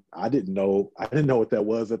 And I didn't know what that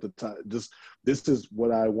was at the time. Just, this is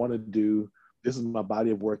what I want to do. This is my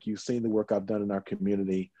body of work. You've seen the work I've done in our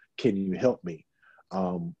community. Can you help me?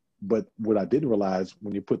 But what I didn't realize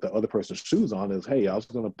when you put the other person's shoes on is, hey, I was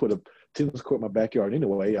going to put a tennis court in my backyard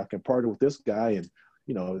anyway. I can partner with this guy, and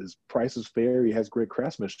his price is fair. He has great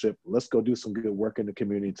craftsmanship. Let's go do some good work in the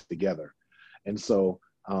community together. And so,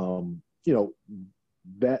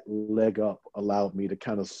 that leg up allowed me to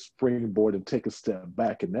kind of springboard and take a step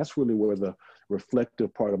back. And that's really where the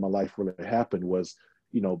reflective part of my life really happened, was,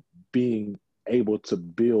 being able to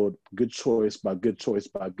build good choice by good choice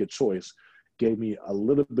by good choice gave me a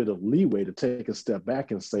little bit of leeway to take a step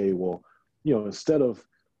back and say, well, instead of,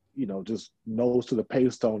 just nose to the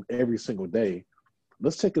pavestone every single day,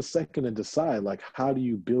 let's take a second and decide, like, how do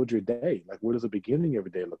you build your day? Like, what does the beginning of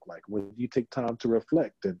every day look like? When do you take time to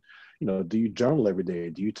reflect? And, do you journal every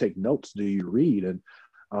day? Do you take notes? Do you read? And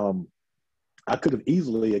I could have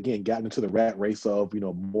easily, again, gotten into the rat race of,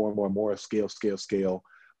 more and more and more scale.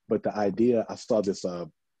 But the idea, I saw this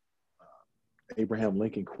Abraham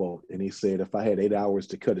Lincoln quote, and he said, if I had 8 hours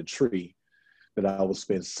to cut a tree, that I would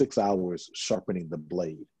spend 6 hours sharpening the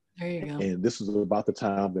blade. There you go. And this was about the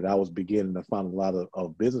time that I was beginning to find a lot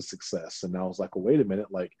of business success. And I was like, well, wait a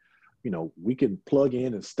minute, like, we can plug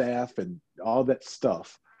in and staff and all that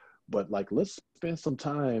stuff, but like, let's spend some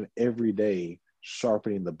time every day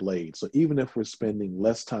sharpening the blade. So even if we're spending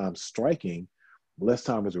less time striking, less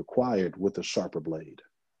time is required with a sharper blade.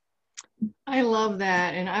 I love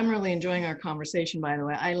that. And I'm really enjoying our conversation, by the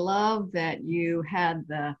way. I love that you had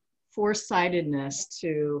the foresightedness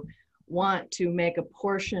to want to make a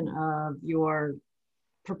portion of your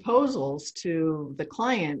proposals to the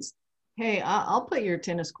clients. Hey, I'll put your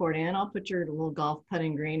tennis court in, I'll put your little golf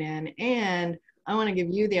putting green in, and I want to give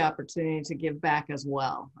you the opportunity to give back as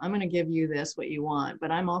well. I'm going to give you this, what you want,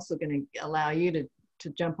 but I'm also going to allow you to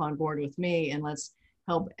jump on board with me, and let's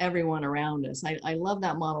help everyone around us. I love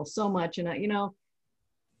that model so much. And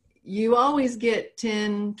you always get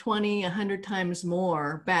 10, 20, 100 times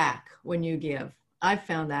more back when you give. I've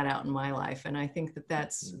found that out in my life. And I think that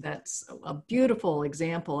that's a beautiful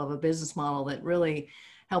example of a business model that really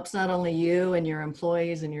helps not only you and your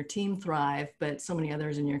employees and your team thrive, but so many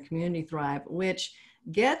others in your community thrive, which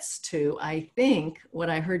gets to, I think, what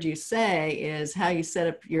I heard you say is how you set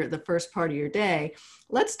up the first part of your day.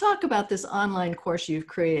 Let's talk about this online course you've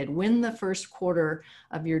created, Win the First Quarter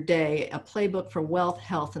of Your Day, a playbook for wealth,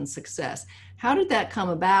 health, and success. How did that come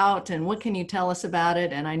about, and what can you tell us about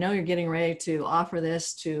it? And I know you're getting ready to offer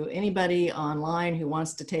this to anybody online who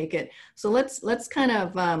wants to take it. So let's kind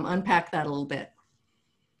of unpack that a little bit.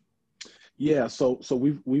 Yeah, so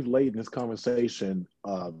we've laid in this conversation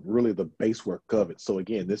really the base work of it. So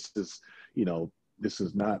again, this is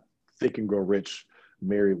not Think and Grow Rich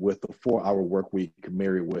married with a 4-hour work week,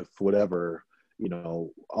 married with whatever,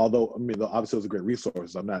 although, I mean, obviously it was a great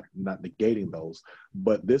resource. I'm not negating those,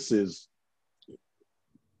 but this is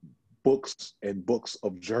books and books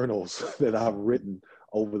of journals that I've written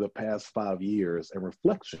over the past 5 years, and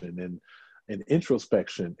reflection and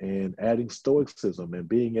introspection and adding stoicism and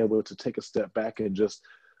being able to take a step back and just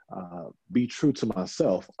be true to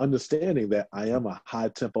myself, understanding that I am a high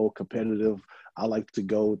tempo, competitive, I like to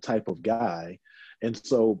go type of guy. And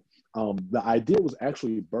so the idea was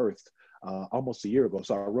actually birthed almost a year ago.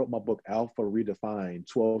 So I wrote my book, Alpha Redefined,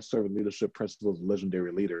 12 Servant Leadership Principles of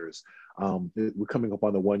Legendary Leaders. We're coming up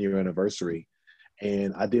on the 1-year anniversary.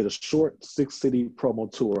 And I did a short 6-city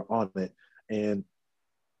promo tour on it. And,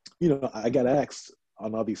 I got asked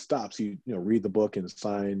on all these stops, read the book and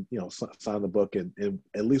sign the book. And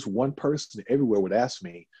at least one person everywhere would ask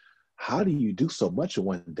me, how do you do so much in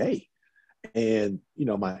one day? And,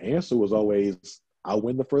 my answer was always, I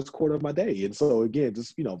win the first quarter of my day. And so again,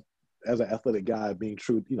 just, as an athletic guy being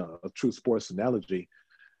true, a true sports analogy,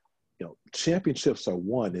 championships are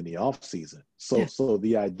won in the off season. Yeah. So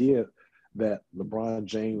the idea that LeBron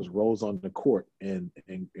James rolls on the court and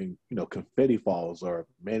confetti falls, or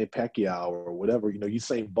Manny Pacquiao or whatever,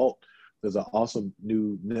 Usain Bolt. There's an awesome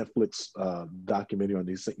new Netflix documentary on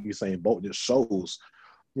Usain Bolt that shows,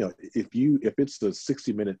 if it's a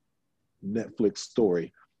 60-minute Netflix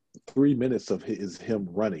story, 3 minutes of is him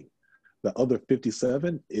running. The other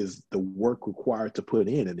 57 is the work required to put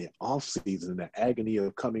in the off season, the agony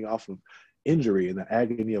of coming off of injury and the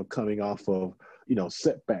agony of coming off of,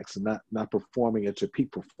 setbacks and not performing at your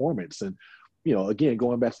peak performance. And, again,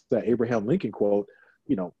 going back to that Abraham Lincoln quote,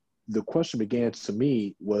 the question began to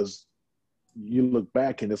me was, you look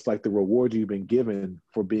back and it's like the reward you've been given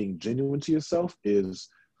for being genuine to yourself is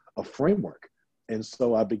a framework. And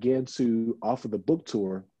so I began to offer the book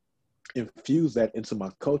tour, infuse that into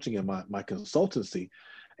my coaching and my consultancy,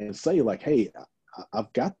 and say like, hey,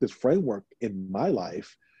 I've got this framework in my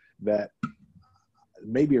life that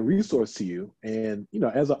may be a resource to you. And,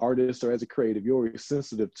 as an artist or as a creative, you're always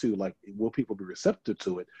sensitive to like, will people be receptive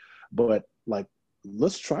to it? But like,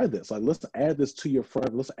 let's try this. Like, let's add this to your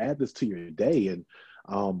front. Let's add this to your day. And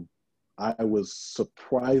I was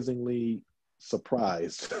surprisingly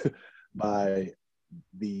surprised by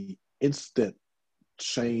the instant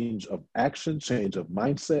change of action, change of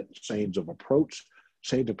mindset, change of approach,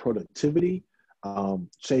 change of productivity,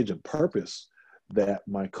 change in purpose that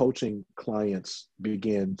my coaching clients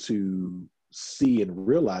began to see and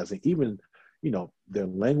realize. And even, their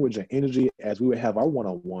language and energy as we would have our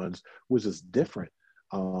one-on-ones was just different.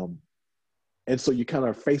 And so you kind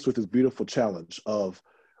of faced with this beautiful challenge of,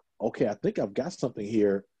 okay, I think I've got something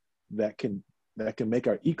here that can make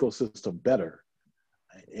our ecosystem better.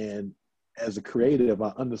 And as a creative,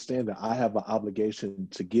 I understand that I have an obligation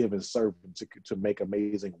to give and serve and to make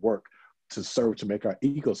amazing work, to serve, to make our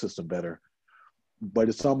ecosystem better. But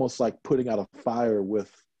it's almost like putting out a fire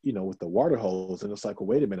with the water hose. And it's like, well,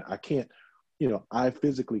 wait a minute, I can't, I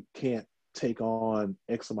physically can't take on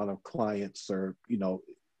X amount of clients, or,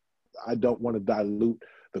 I don't want to dilute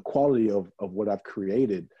the quality of what I've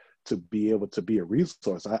created to be able to be a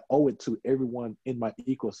resource. I owe it to everyone in my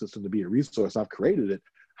ecosystem to be a resource. I've created it.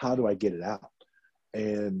 How do I get it out?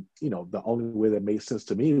 And, the only way that made sense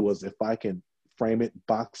to me was if I can frame it,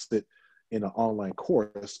 box it in an online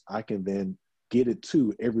course, I can then get it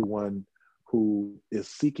to everyone who is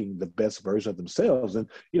seeking the best version of themselves. And,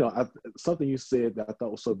 something you said that I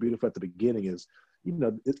thought was so beautiful at the beginning is,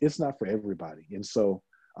 it's not for everybody. And so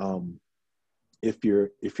if you're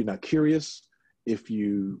not curious, if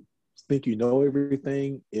you think you know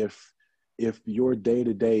everything, if your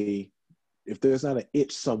day-to-day, if there's not an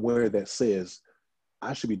itch somewhere that says,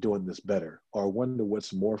 I should be doing this better, or wonder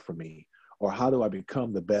what's more for me, or how do I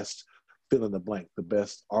become the best fill in the blank, the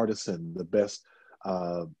best artisan, the best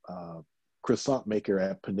croissant maker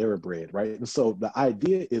at Panera Bread, right? And so the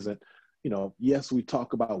idea isn't, yes, we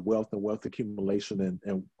talk about wealth and wealth accumulation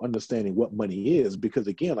and understanding what money is, because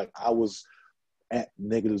again, like I was at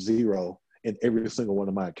 -0 in every single one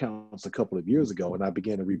of my accounts a couple of years ago, and I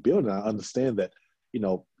began to rebuild, and I understand that,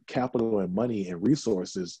 capital and money and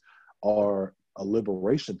resources are a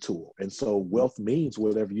liberation tool. And so wealth means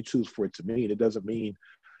whatever you choose for it to mean. It doesn't mean,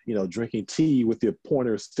 drinking tea with your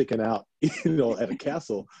pointer sticking out, at a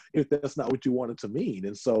castle, if that's not what you want it to mean.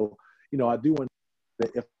 And so, I do want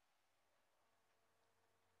that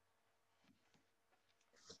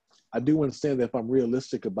I do understand that if I'm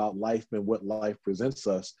realistic about life and what life presents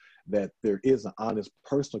us, that there is an honest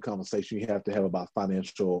personal conversation you have to have about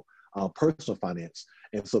personal finance.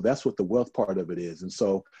 And so that's what the wealth part of it is. And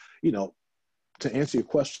so, to answer your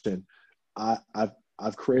question,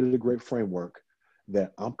 I've created a great framework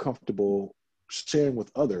that I'm comfortable sharing with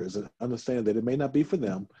others, and understand that it may not be for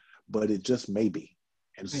them, but it just may be.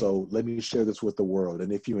 And so let me share this with the world.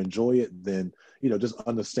 And if you enjoy it, then, just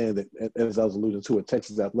understand that, as I was alluding to at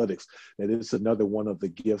Texas Athletics, that it's another one of the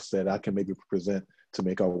gifts that I can maybe present to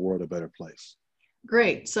make our world a better place.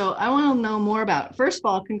 Great. So I want to know more about, first of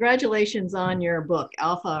all, congratulations on your book,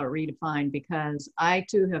 Alpha Redefined, because I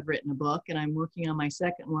too have written a book and I'm working on my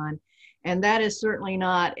second one. And that is certainly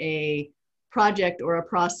not a project or a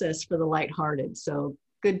process for the lighthearted. So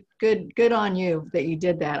good on you that you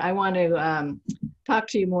did that. I want to talk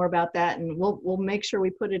to you more about that, and we'll make sure we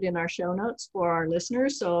put it in our show notes for our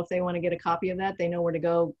listeners. So if they want to get a copy of that, they know where to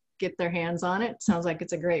go get their hands on it. Sounds like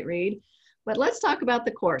it's a great read. But let's talk about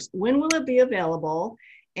the course. When will it be available,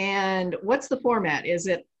 and what's the format?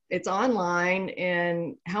 It's online,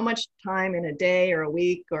 and how much time in a day or a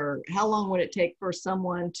week, or how long would it take for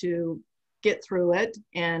someone to get through it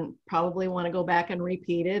and probably want to go back and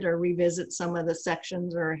repeat it or revisit some of the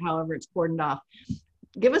sections or however it's cordoned off?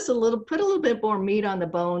 Give us put a little bit more meat on the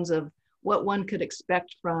bones of what one could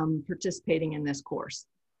expect from participating in this course.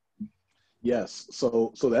 Yes,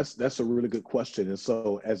 so that's a really good question. And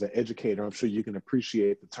so as an educator, I'm sure you can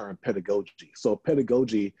appreciate the term pedagogy. So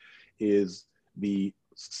pedagogy is the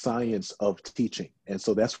science of teaching. And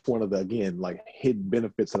so that's one of the, again, like hidden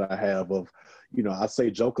benefits that I have of, I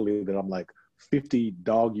say jokingly that I'm like 50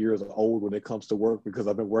 dog years old when it comes to work because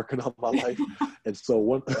I've been working all my life. And so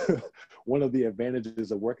one of the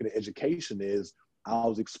advantages of working in education is I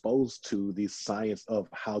was exposed to the science of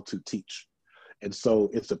how to teach. And so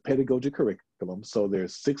it's a pedagogy curriculum. So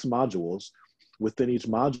there's 6 modules. Within each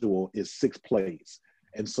module is 6 plays.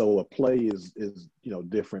 And so a play is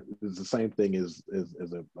different. It's the same thing as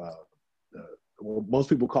well, most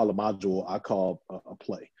people call a module, I call a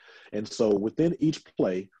play. And so within each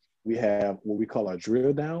play, we have what we call our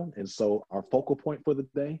drill down. And so our focal point for the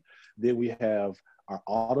day. Then we have our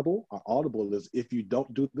audible. Our audible is, if you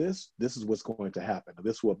don't do this, this is what's going to happen.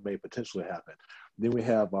 This is what may potentially happen. Then we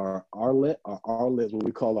have our RLET. Our RLET is what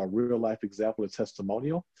we call our real life example or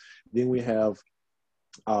testimonial. Then we have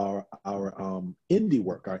our indie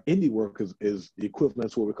work. Our indie work is the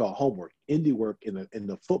equivalent to what we call homework. Indie work in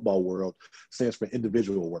the football world stands for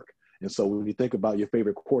individual work. And so when you think about your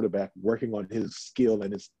favorite quarterback working on his skill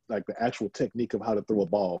and it's like the actual technique of how to throw a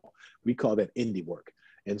ball, we call that indie work.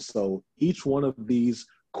 And so each one of these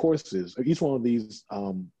courses, or each one of these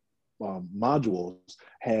modules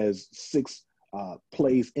has 6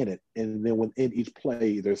 plays in it. And then within each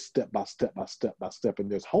play, there's step by step by step by step, and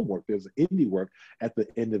there's homework, there's indie work at the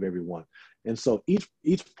end of every one. And so each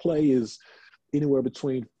play is anywhere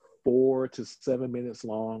between 4 to 7 minutes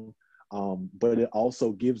long. But it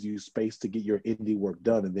also gives you space to get your indie work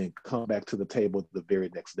done and then come back to the table the very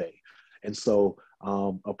next day. And so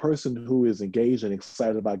a person who is engaged and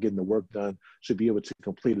excited about getting the work done should be able to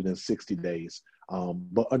complete it in 60 days.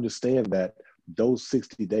 But understand that those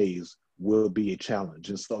 60 days will be a challenge.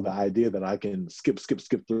 And so the idea that I can skip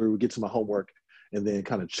through, get to my homework, and then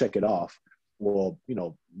kind of check it off. Well,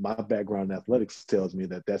 my background in athletics tells me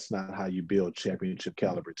that that's not how you build championship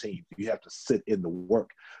caliber teams. You have to sit in the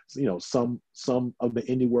work. So, some of the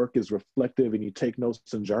indie work is reflective and you take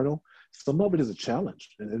notes and journal. Some of it is a challenge,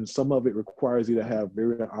 and some of it requires you to have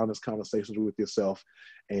very honest conversations with yourself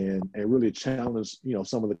and really challenge,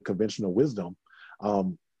 some of the conventional wisdom.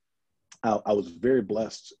 I was very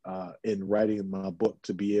blessed in writing my book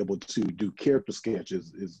to be able to do character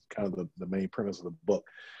sketches is kind of the main premise of the book.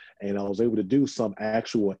 And I was able to do some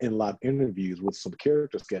actual in-live interviews with some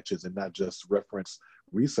character sketches and not just reference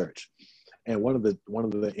research. And one of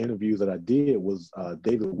the interviews that I did was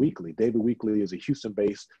David Weekley. David Weekley is a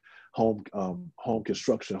Houston-based home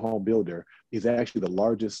construction home builder. He's actually the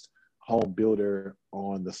largest home builder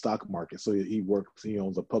on the stock market. So he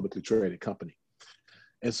owns a publicly traded company.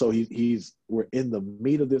 And so we're in the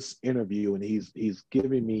meat of this interview, and he's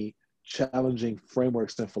giving me challenging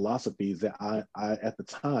frameworks and philosophies that I at the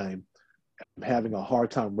time am having a hard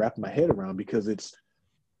time wrapping my head around, because it's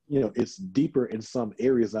deeper in some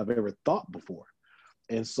areas I've ever thought before.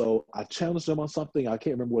 And so I challenged him on something. I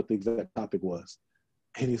can't remember what the exact topic was.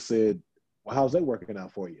 And he said, well, how's that working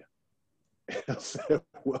out for you? And I said,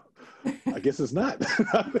 well, I guess it's not.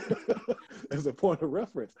 As a point of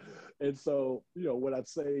reference. And so, what I'd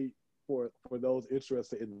say for those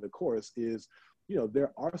interested in the course is,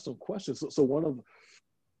 there are some questions. So one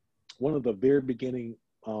of the very beginning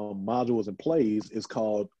modules and plays is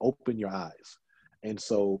called Open Your Eyes. And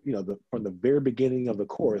so, from the very beginning of the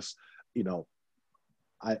course,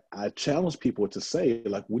 I challenge people to say,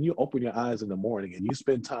 like, when you open your eyes in the morning and you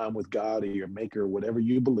spend time with God or your maker, whatever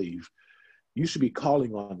you believe, you should be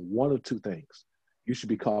calling on one of 2 things. You should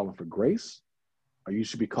be calling for grace, or you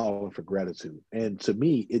should be calling for gratitude. And to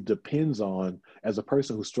me, it depends on, as a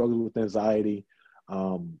person who struggles with anxiety,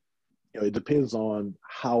 it depends on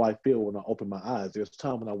how I feel when I open my eyes. There's a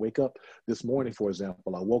time when I wake up this morning, for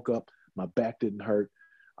example, I woke up, my back didn't hurt.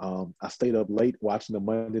 I stayed up late watching the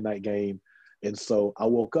Monday night game. And so I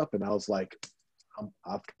woke up and I was like,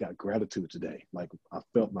 I've got gratitude today. Like, I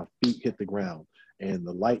felt my feet hit the ground and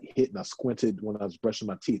the light hit, and I squinted when I was brushing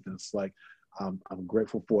my teeth. And it's like, I'm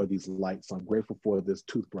grateful for these lights. I'm grateful for this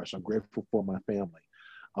toothbrush. I'm grateful for my family.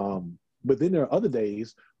 But then there are other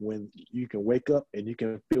days when you can wake up and you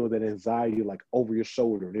can feel that anxiety like over your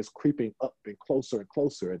shoulder and it's creeping up and closer and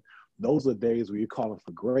closer. And those are days where you're calling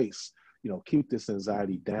for grace. Keep this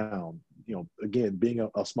anxiety down. Again, being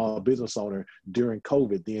a small business owner during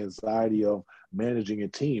COVID, the anxiety of managing a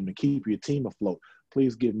team and keep your team afloat.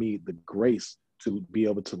 Please give me the grace to be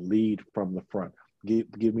able to lead from the front.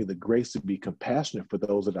 Give me the grace to be compassionate for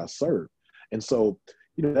those that I serve. And so,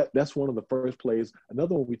 that's one of the first plays.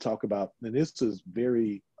 Another one we talk about, and this is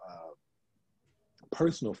very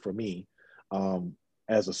personal for me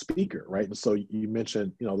as a speaker, right? And so you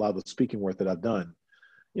mentioned, a lot of the speaking work that I've done.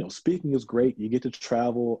 Speaking is great. You get to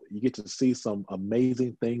travel, you get to see some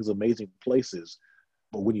amazing things, amazing places.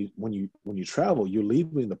 But when you travel, you're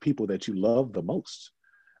leaving the people that you love the most.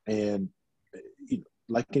 And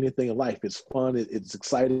like anything in life, it's fun. It's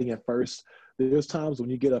exciting at first. There's times when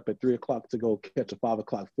you get up at 3 o'clock to go catch a 5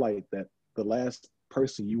 o'clock flight that the last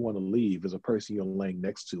person you want to leave is a person you're laying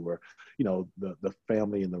next to, or, the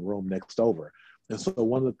family in the room next over. And so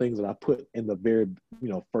one of the things that I put in the very,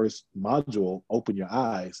 first module, Open Your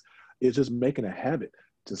Eyes, is just making a habit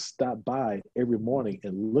to stop by every morning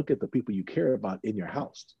and look at the people you care about in your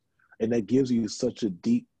house. And that gives you such a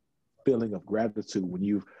deep feeling of gratitude when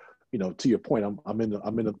you've, to your point, I'm in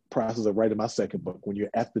the process of writing my second book. When you're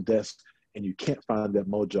at the desk and you can't find that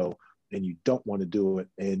mojo and you don't want to do it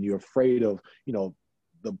and you're afraid of,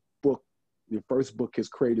 the book, your first book has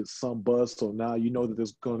created some buzz. So now you know that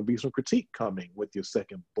there's going to be some critique coming with your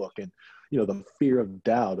second book, and, the fear of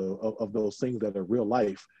doubt of those things that are real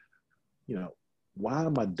life. Why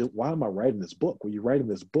am I writing this book? Well, you're writing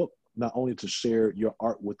this book not only to share your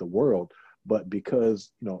art with the world, but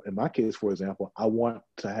because, in my case, for example, I want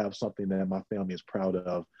to have something that my family is proud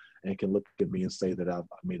of and can look at me and say that I've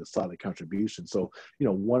made a solid contribution. So,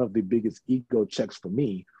 one of the biggest ego checks for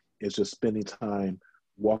me is just spending time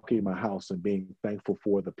walking my house and being thankful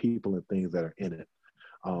for the people and things that are in it.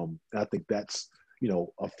 I think that's,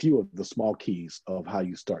 a few of the small keys of how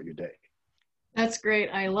you start your day. That's great.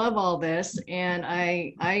 I love all this, and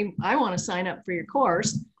I want to sign up for your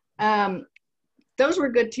course. Those were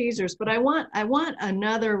good teasers, but I want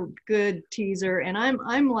another good teaser. And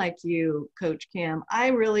I'm like you, Coach Cam. I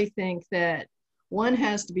really think that one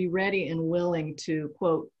has to be ready and willing to,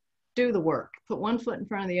 quote, do the work, put one foot in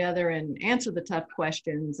front of the other and answer the tough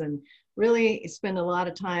questions, and really spend a lot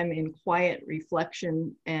of time in quiet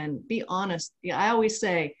reflection and be honest. I always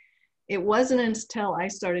say, it wasn't until I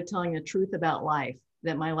started telling the truth about life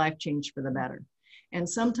that my life changed for the better. And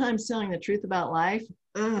sometimes telling the truth about life,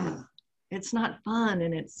 it's not fun,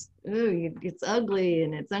 and it's ugly,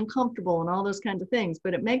 and it's uncomfortable, and all those kinds of things,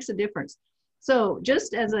 but it makes a difference. So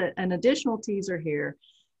just as an additional teaser here,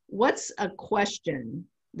 what's a question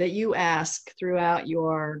that you ask throughout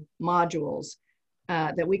your modules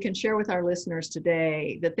that we can share with our listeners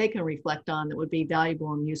today that they can reflect on that would be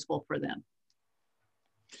valuable and useful for them?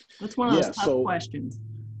 What's one of those tough questions?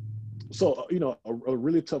 So, a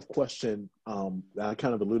really tough question that I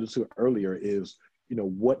kind of alluded to earlier is,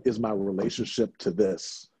 what is my relationship to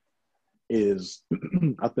this? Is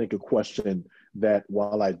I think a question that,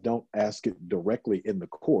 while I don't ask it directly in the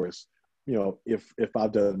course, if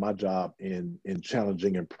I've done my job in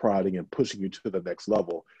challenging and prodding and pushing you to the next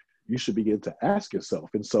level, you should begin to ask yourself.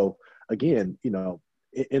 And so again,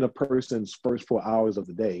 in a person's first 4 hours of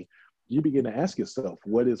the day, you begin to ask yourself,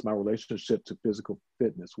 what is my relationship to physical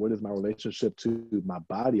fitness? What is my relationship to my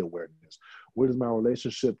body awareness? What is my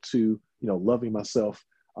relationship to, loving myself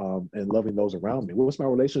and loving those around me? What's my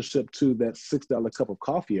relationship to that $6 cup of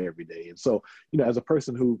coffee every day? And so, as a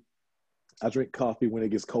person who, I drink coffee when it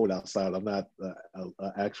gets cold outside. I'm not an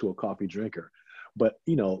actual coffee drinker, but,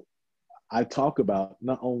 I talk about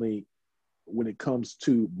not only when it comes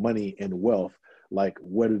to money and wealth, like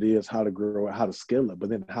what it is, how to grow it, how to scale it, but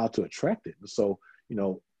then how to attract it. And so,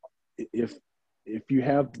 if you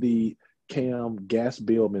have the Cam gas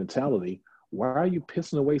bill mentality, why are you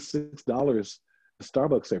pissing away $6 at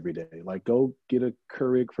Starbucks every day? Like, go get a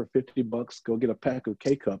Keurig for $50, go get a pack of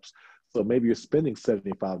K-Cups. So maybe you're spending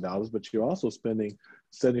 $75, but you're also spending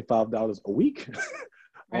 $75 a week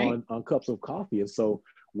right. on cups of coffee. And so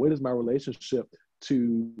what is my relationship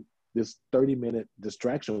to this 30-minute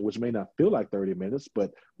distraction, which may not feel like 30 minutes,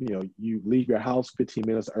 but you leave your house 15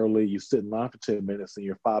 minutes early, you sit in line for 10 minutes, and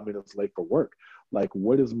you're 5 minutes late for work. Like,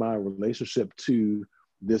 what is my relationship to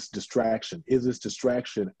this distraction? Is this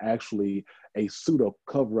distraction actually a pseudo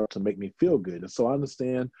cover up to make me feel good? And so I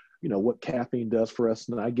understand, what caffeine does for us,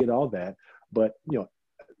 and I get all that, but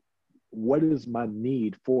what is my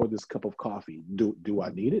need for this cup of coffee? Do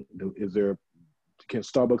I need it? Can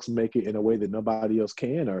Starbucks make it in a way that nobody else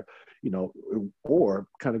can? Or, or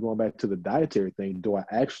kind of going back to the dietary thing, do I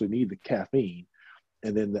actually need the caffeine?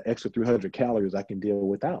 And then the extra 300 calories I can deal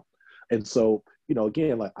without. And so,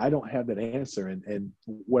 again, like I don't have that answer. And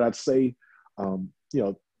what I'd say,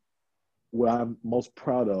 what I'm most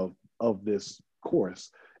proud of this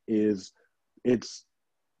course is it's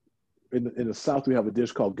in the South, we have a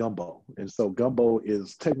dish called gumbo. And so gumbo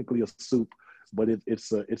is technically a soup, but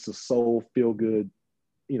it's a soul feel good,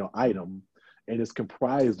 item. And it's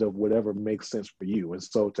comprised of whatever makes sense for you. And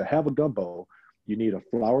so to have a gumbo, you need a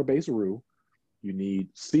flour-based roux, you need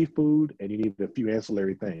seafood, and you need a few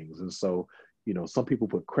ancillary things. And so, some people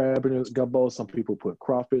put crab in a gumbo, some people put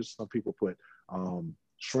crawfish, some people put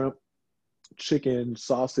shrimp, chicken,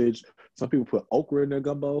 sausage. Some people put okra in their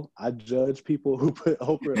gumbo. I judge people who put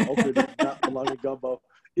okra. Okra does not belong in gumbo,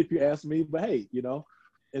 if you ask me. But hey,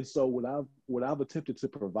 And so what I've attempted to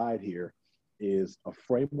provide here is a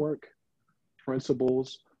framework,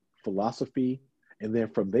 principles, philosophy, and then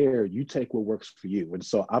from there you take what works for you. And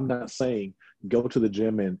so I'm not saying go to the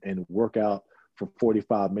gym and work out for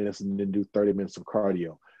 45 minutes and then do 30 minutes of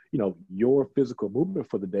cardio. Your physical movement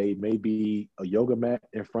for the day may be a yoga mat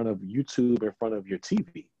in front of YouTube, in front of your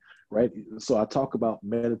TV, right? So I talk about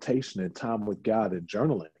meditation and time with God and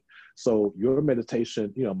journaling. So your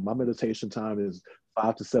meditation, my meditation time is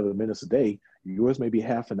 5 to 7 minutes a day. Yours may be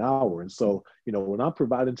half an hour. And so, when I'm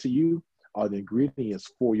providing to you are the ingredients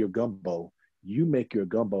for your gumbo, you make your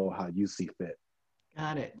gumbo how you see fit.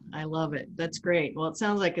 Got it. I love it. That's great. Well, it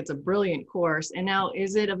sounds like it's a brilliant course. And now,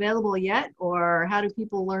 is it available yet, or how do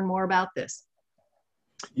people learn more about this?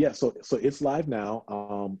 Yeah, so it's live now.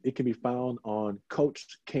 It can be found on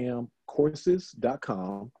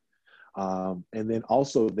CoachCamCourses.com. And then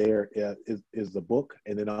also there is the book.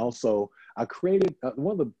 And then also I created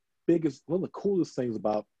one of the coolest things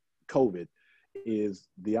about COVID is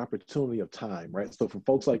the opportunity of time, right? So for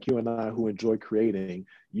folks like you and I who enjoy creating,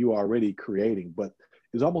 you are already creating, but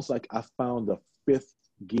it's almost like I found the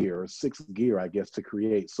sixth gear, I guess, to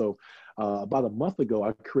create. So about a month ago,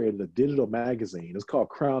 I created a digital magazine. It's called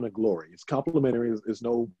Crown and Glory. It's complimentary. There's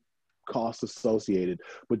no cost associated,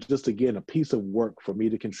 but just, again, a piece of work for me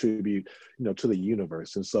to contribute, to the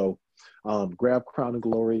universe. And so grab Crown and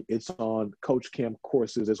Glory. It's on Coach Cam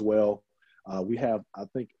Courses as well. We have, I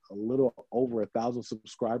think, a little over 1,000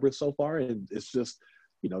 subscribers so far. And it's just,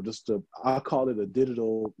 I call it a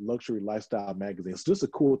digital luxury lifestyle magazine. It's just a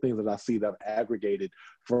cool thing that I see that I've aggregated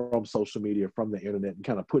from social media, from the internet, and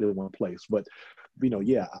kind of put it in one place. But,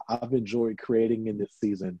 I've enjoyed creating in this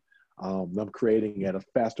season. I'm creating at a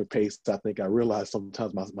faster pace. I think I realize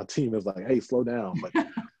sometimes my team is like, hey, slow down. But,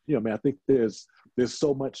 man, I think there's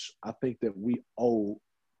so much I think that we owe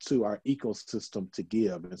to our ecosystem to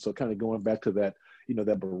give. And so kind of going back to that,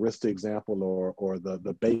 that barista example or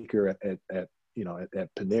the baker at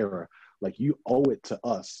Panera, like you owe it to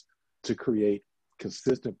us to create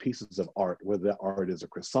consistent pieces of art, whether that art is a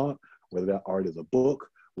croissant, whether that art is a book,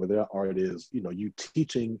 whether that art is, you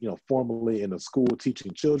teaching, formally in a school,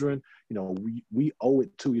 teaching children, we owe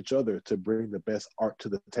it to each other to bring the best art to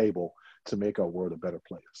the table to make our world a better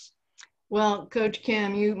place. Well, Coach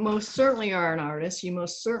Kim, you most certainly are an artist. You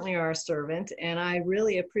most certainly are a servant. And I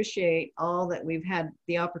really appreciate all that we've had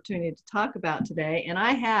the opportunity to talk about today. And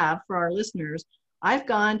I have, for our listeners, I've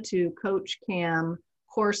gone to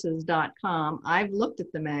CoachCamCourses.com. I've looked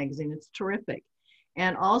at the magazine. It's terrific.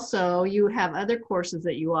 And also, you have other courses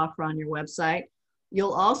that you offer on your website.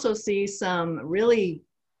 You'll also see some really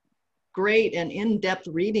great and in-depth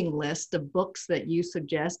reading list of books that you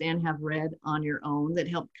suggest and have read on your own that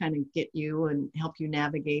help kind of get you and help you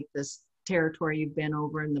navigate this territory you've been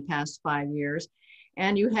over in the past 5 years.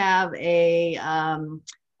 And you have a, I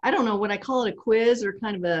don't know what I call it, a quiz or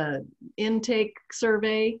kind of a intake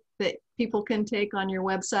survey that people can take on your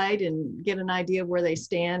website and get an idea of where they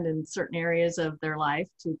stand in certain areas of their life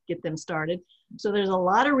to get them started. So there's a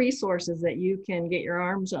lot of resources that you can get your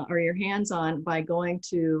arms on, or your hands on, by going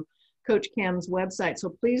to Coach Cam's website. So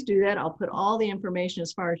please do that. I'll put all the information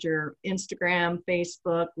as far as your Instagram,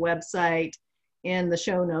 Facebook, website in the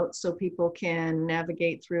show notes so people can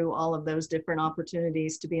navigate through all of those different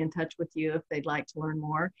opportunities to be in touch with you if they'd like to learn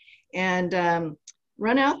more. And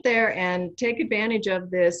run out there and take advantage of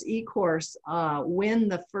this e-course, Win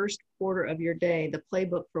the First Quarter of Your Day, the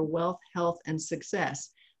playbook for wealth, health, and success.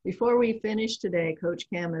 Before we finish today, Coach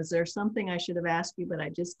Cam, is there something I should have asked you, but I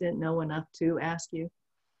just didn't know enough to ask you?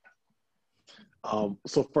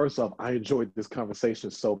 So first off, I enjoyed this conversation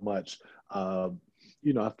so much. I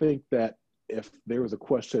think that if there was a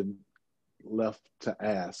question left to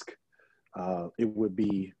ask, it would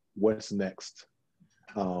be what's next.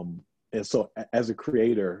 And so as a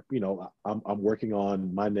creator, I'm working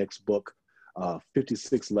on my next book,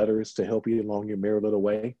 56 Letters to Help You Along Your Merry Little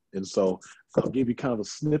Way. And so I'll give you kind of a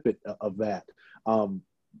snippet of that. I'm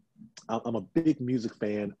a big music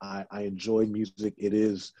fan. I enjoy music. It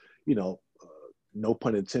is, no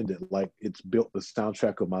pun intended, like it's built the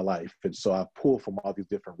soundtrack of my life. And so I pull from all these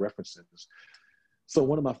different references. So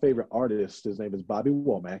one of my favorite artists, his name is Bobby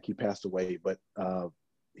Womack. He passed away, but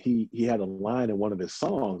he had a line in one of his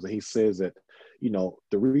songs, and he says that,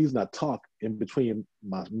 the reason I talk in between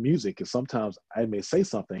my music is sometimes I may say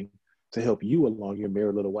something to help you along your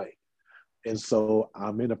merry little way. And so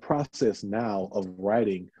I'm in a process now of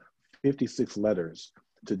writing 56 letters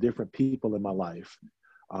to different people in my life,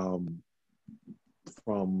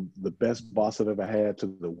 from the best boss I've ever had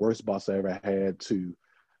to the worst boss I ever had to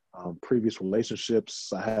previous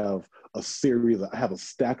relationships. I have a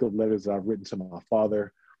stack of letters that I've written to my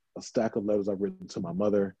father, a stack of letters I've written to my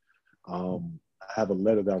mother. I have a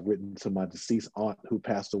letter that I've written to my deceased aunt who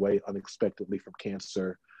passed away unexpectedly from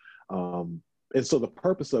cancer. And so the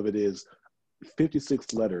purpose of it is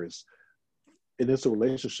 56 letters, and it's a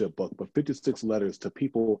relationship book, but 56 letters to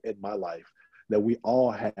people in my life that we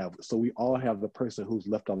all have. So we all have the person who's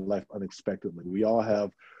left our life unexpectedly. We all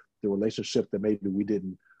have the relationship that maybe we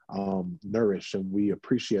didn't nourish and we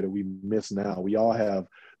appreciate it, we miss now. We all have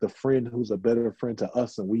the friend who's a better friend to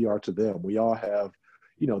us than we are to them. We all have,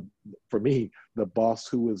 for me, the boss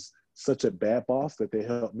who was such a bad boss that they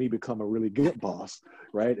helped me become a really good boss,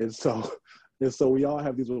 right? And so we all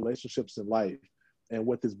have these relationships in life. And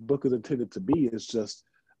what this book is intended to be is just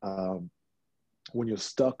when you're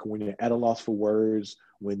stuck, when you're at a loss for words,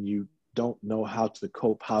 when you don't know how to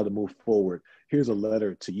cope, how to move forward, here's a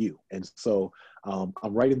letter to you. And so I'm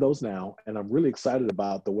writing those now, and I'm really excited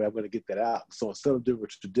about the way I'm going to get that out. So instead of doing a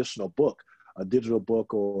traditional book, a digital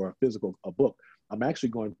book or a physical book, I'm actually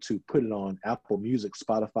going to put it on Apple Music,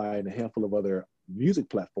 Spotify, and a handful of other music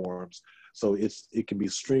platforms. So it can be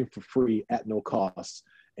streamed for free at no cost,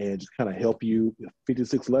 and just kind of help you,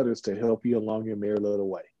 56 letters to help you along your merry little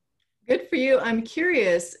way. Good for you. I'm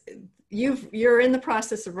curious, you're in the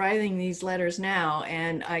process of writing these letters now,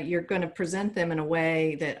 and you're going to present them in a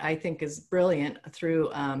way that I think is brilliant through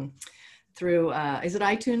is it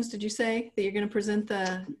iTunes, did you say that you're going to present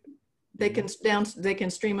they can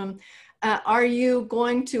stream them? Are you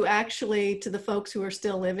going to actually, to the folks who are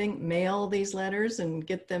still living, mail these letters and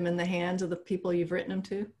get them in the hands of the people you've written them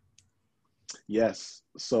to? Yes.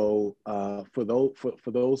 So for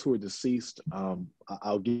those who are deceased,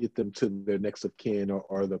 I'll get them to their next of kin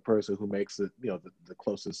or the person who makes it, the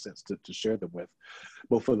closest sense to share them with.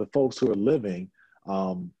 But for the folks who are living,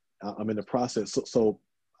 I'm in the process. So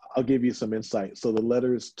I'll give you some insight. So the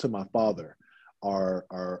letters to my father are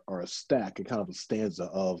a stack, a kind of a stanza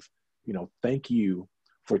of, thank you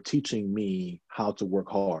for teaching me how to work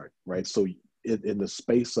hard, right? So in the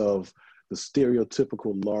space of the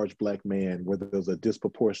stereotypical large Black man, where there's a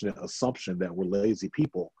disproportionate assumption that we're lazy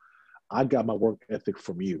people, I got my work ethic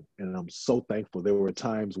from you. And I'm so thankful. There were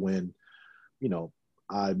times when,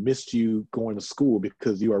 I missed you going to school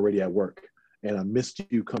because you were already at work. And I missed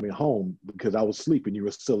you coming home because I was sleeping, you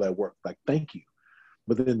were still at work. Like, thank you.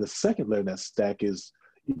 But then the second layer in that stack is,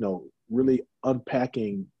 really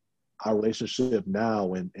unpacking our relationship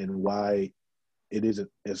now and why it isn't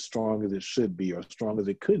as strong as it should be or as strong as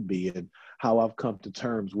it could be, and how I've come to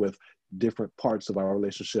terms with different parts of our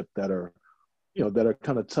relationship that are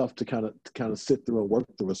kind of tough to kind of sit through and work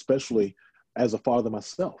through, especially as a father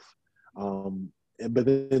myself. But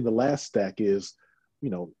then the last stack is,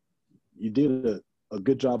 you did a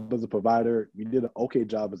good job as a provider. You did an okay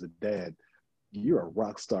job as a dad. You're a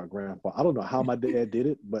rock star grandfather. I don't know how my dad did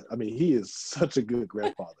it, but I mean, he is such a good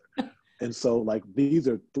grandfather. And so like, these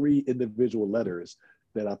are 3 individual letters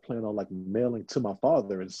that I plan on like mailing to my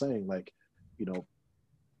father and saying like,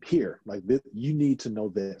 here, like this, you need to know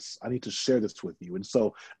this. I need to share this with you. And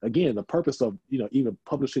so again, the purpose of, even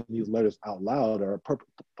publishing these letters out loud or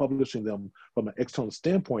publishing them from an external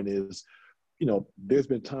standpoint is, there's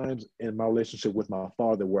been times in my relationship with my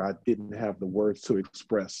father where I didn't have the words to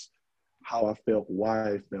express how I felt,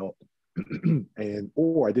 why I felt,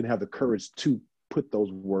 or I didn't have the courage to put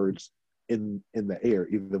those words in the air,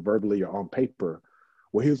 either verbally or on paper.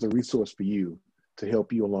 Well, here's a resource for you to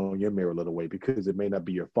help you along your merry little way, because it may not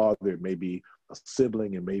be your father, it may be a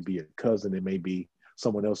sibling, it may be a cousin, it may be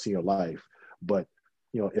someone else in your life. But,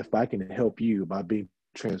 if I can help you by being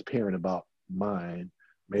transparent about mine,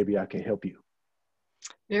 maybe I can help you.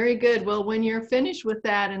 Very good. Well, when you're finished with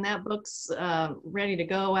that and that book's ready to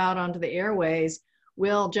go out onto the airways,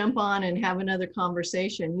 we'll jump on and have another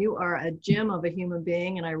conversation. You are a gem of a human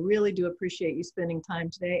being, and I really do appreciate you spending time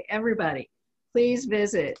today. Everybody, please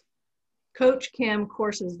visit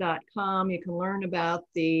CoachCamCourses.com. You can learn about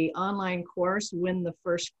the online course, Win the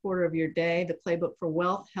First Quarter of Your Day, the Playbook for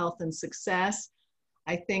Wealth, Health, and Success.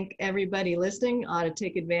 I think everybody listening ought to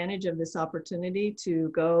take advantage of this opportunity to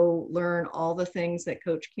go learn all the things that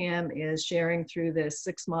Coach Cam is sharing through this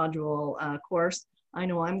 6-module course. I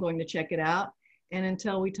know I'm going to check it out. And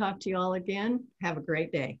until we talk to you all again, have a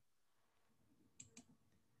great day.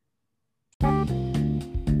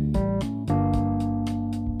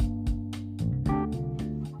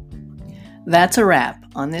 That's a wrap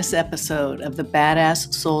on this episode of the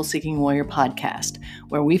Badass Soul Seeking Warrior podcast,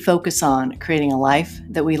 where we focus on creating a life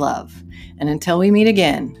that we love. And until we meet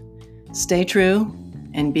again, stay true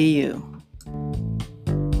and be you.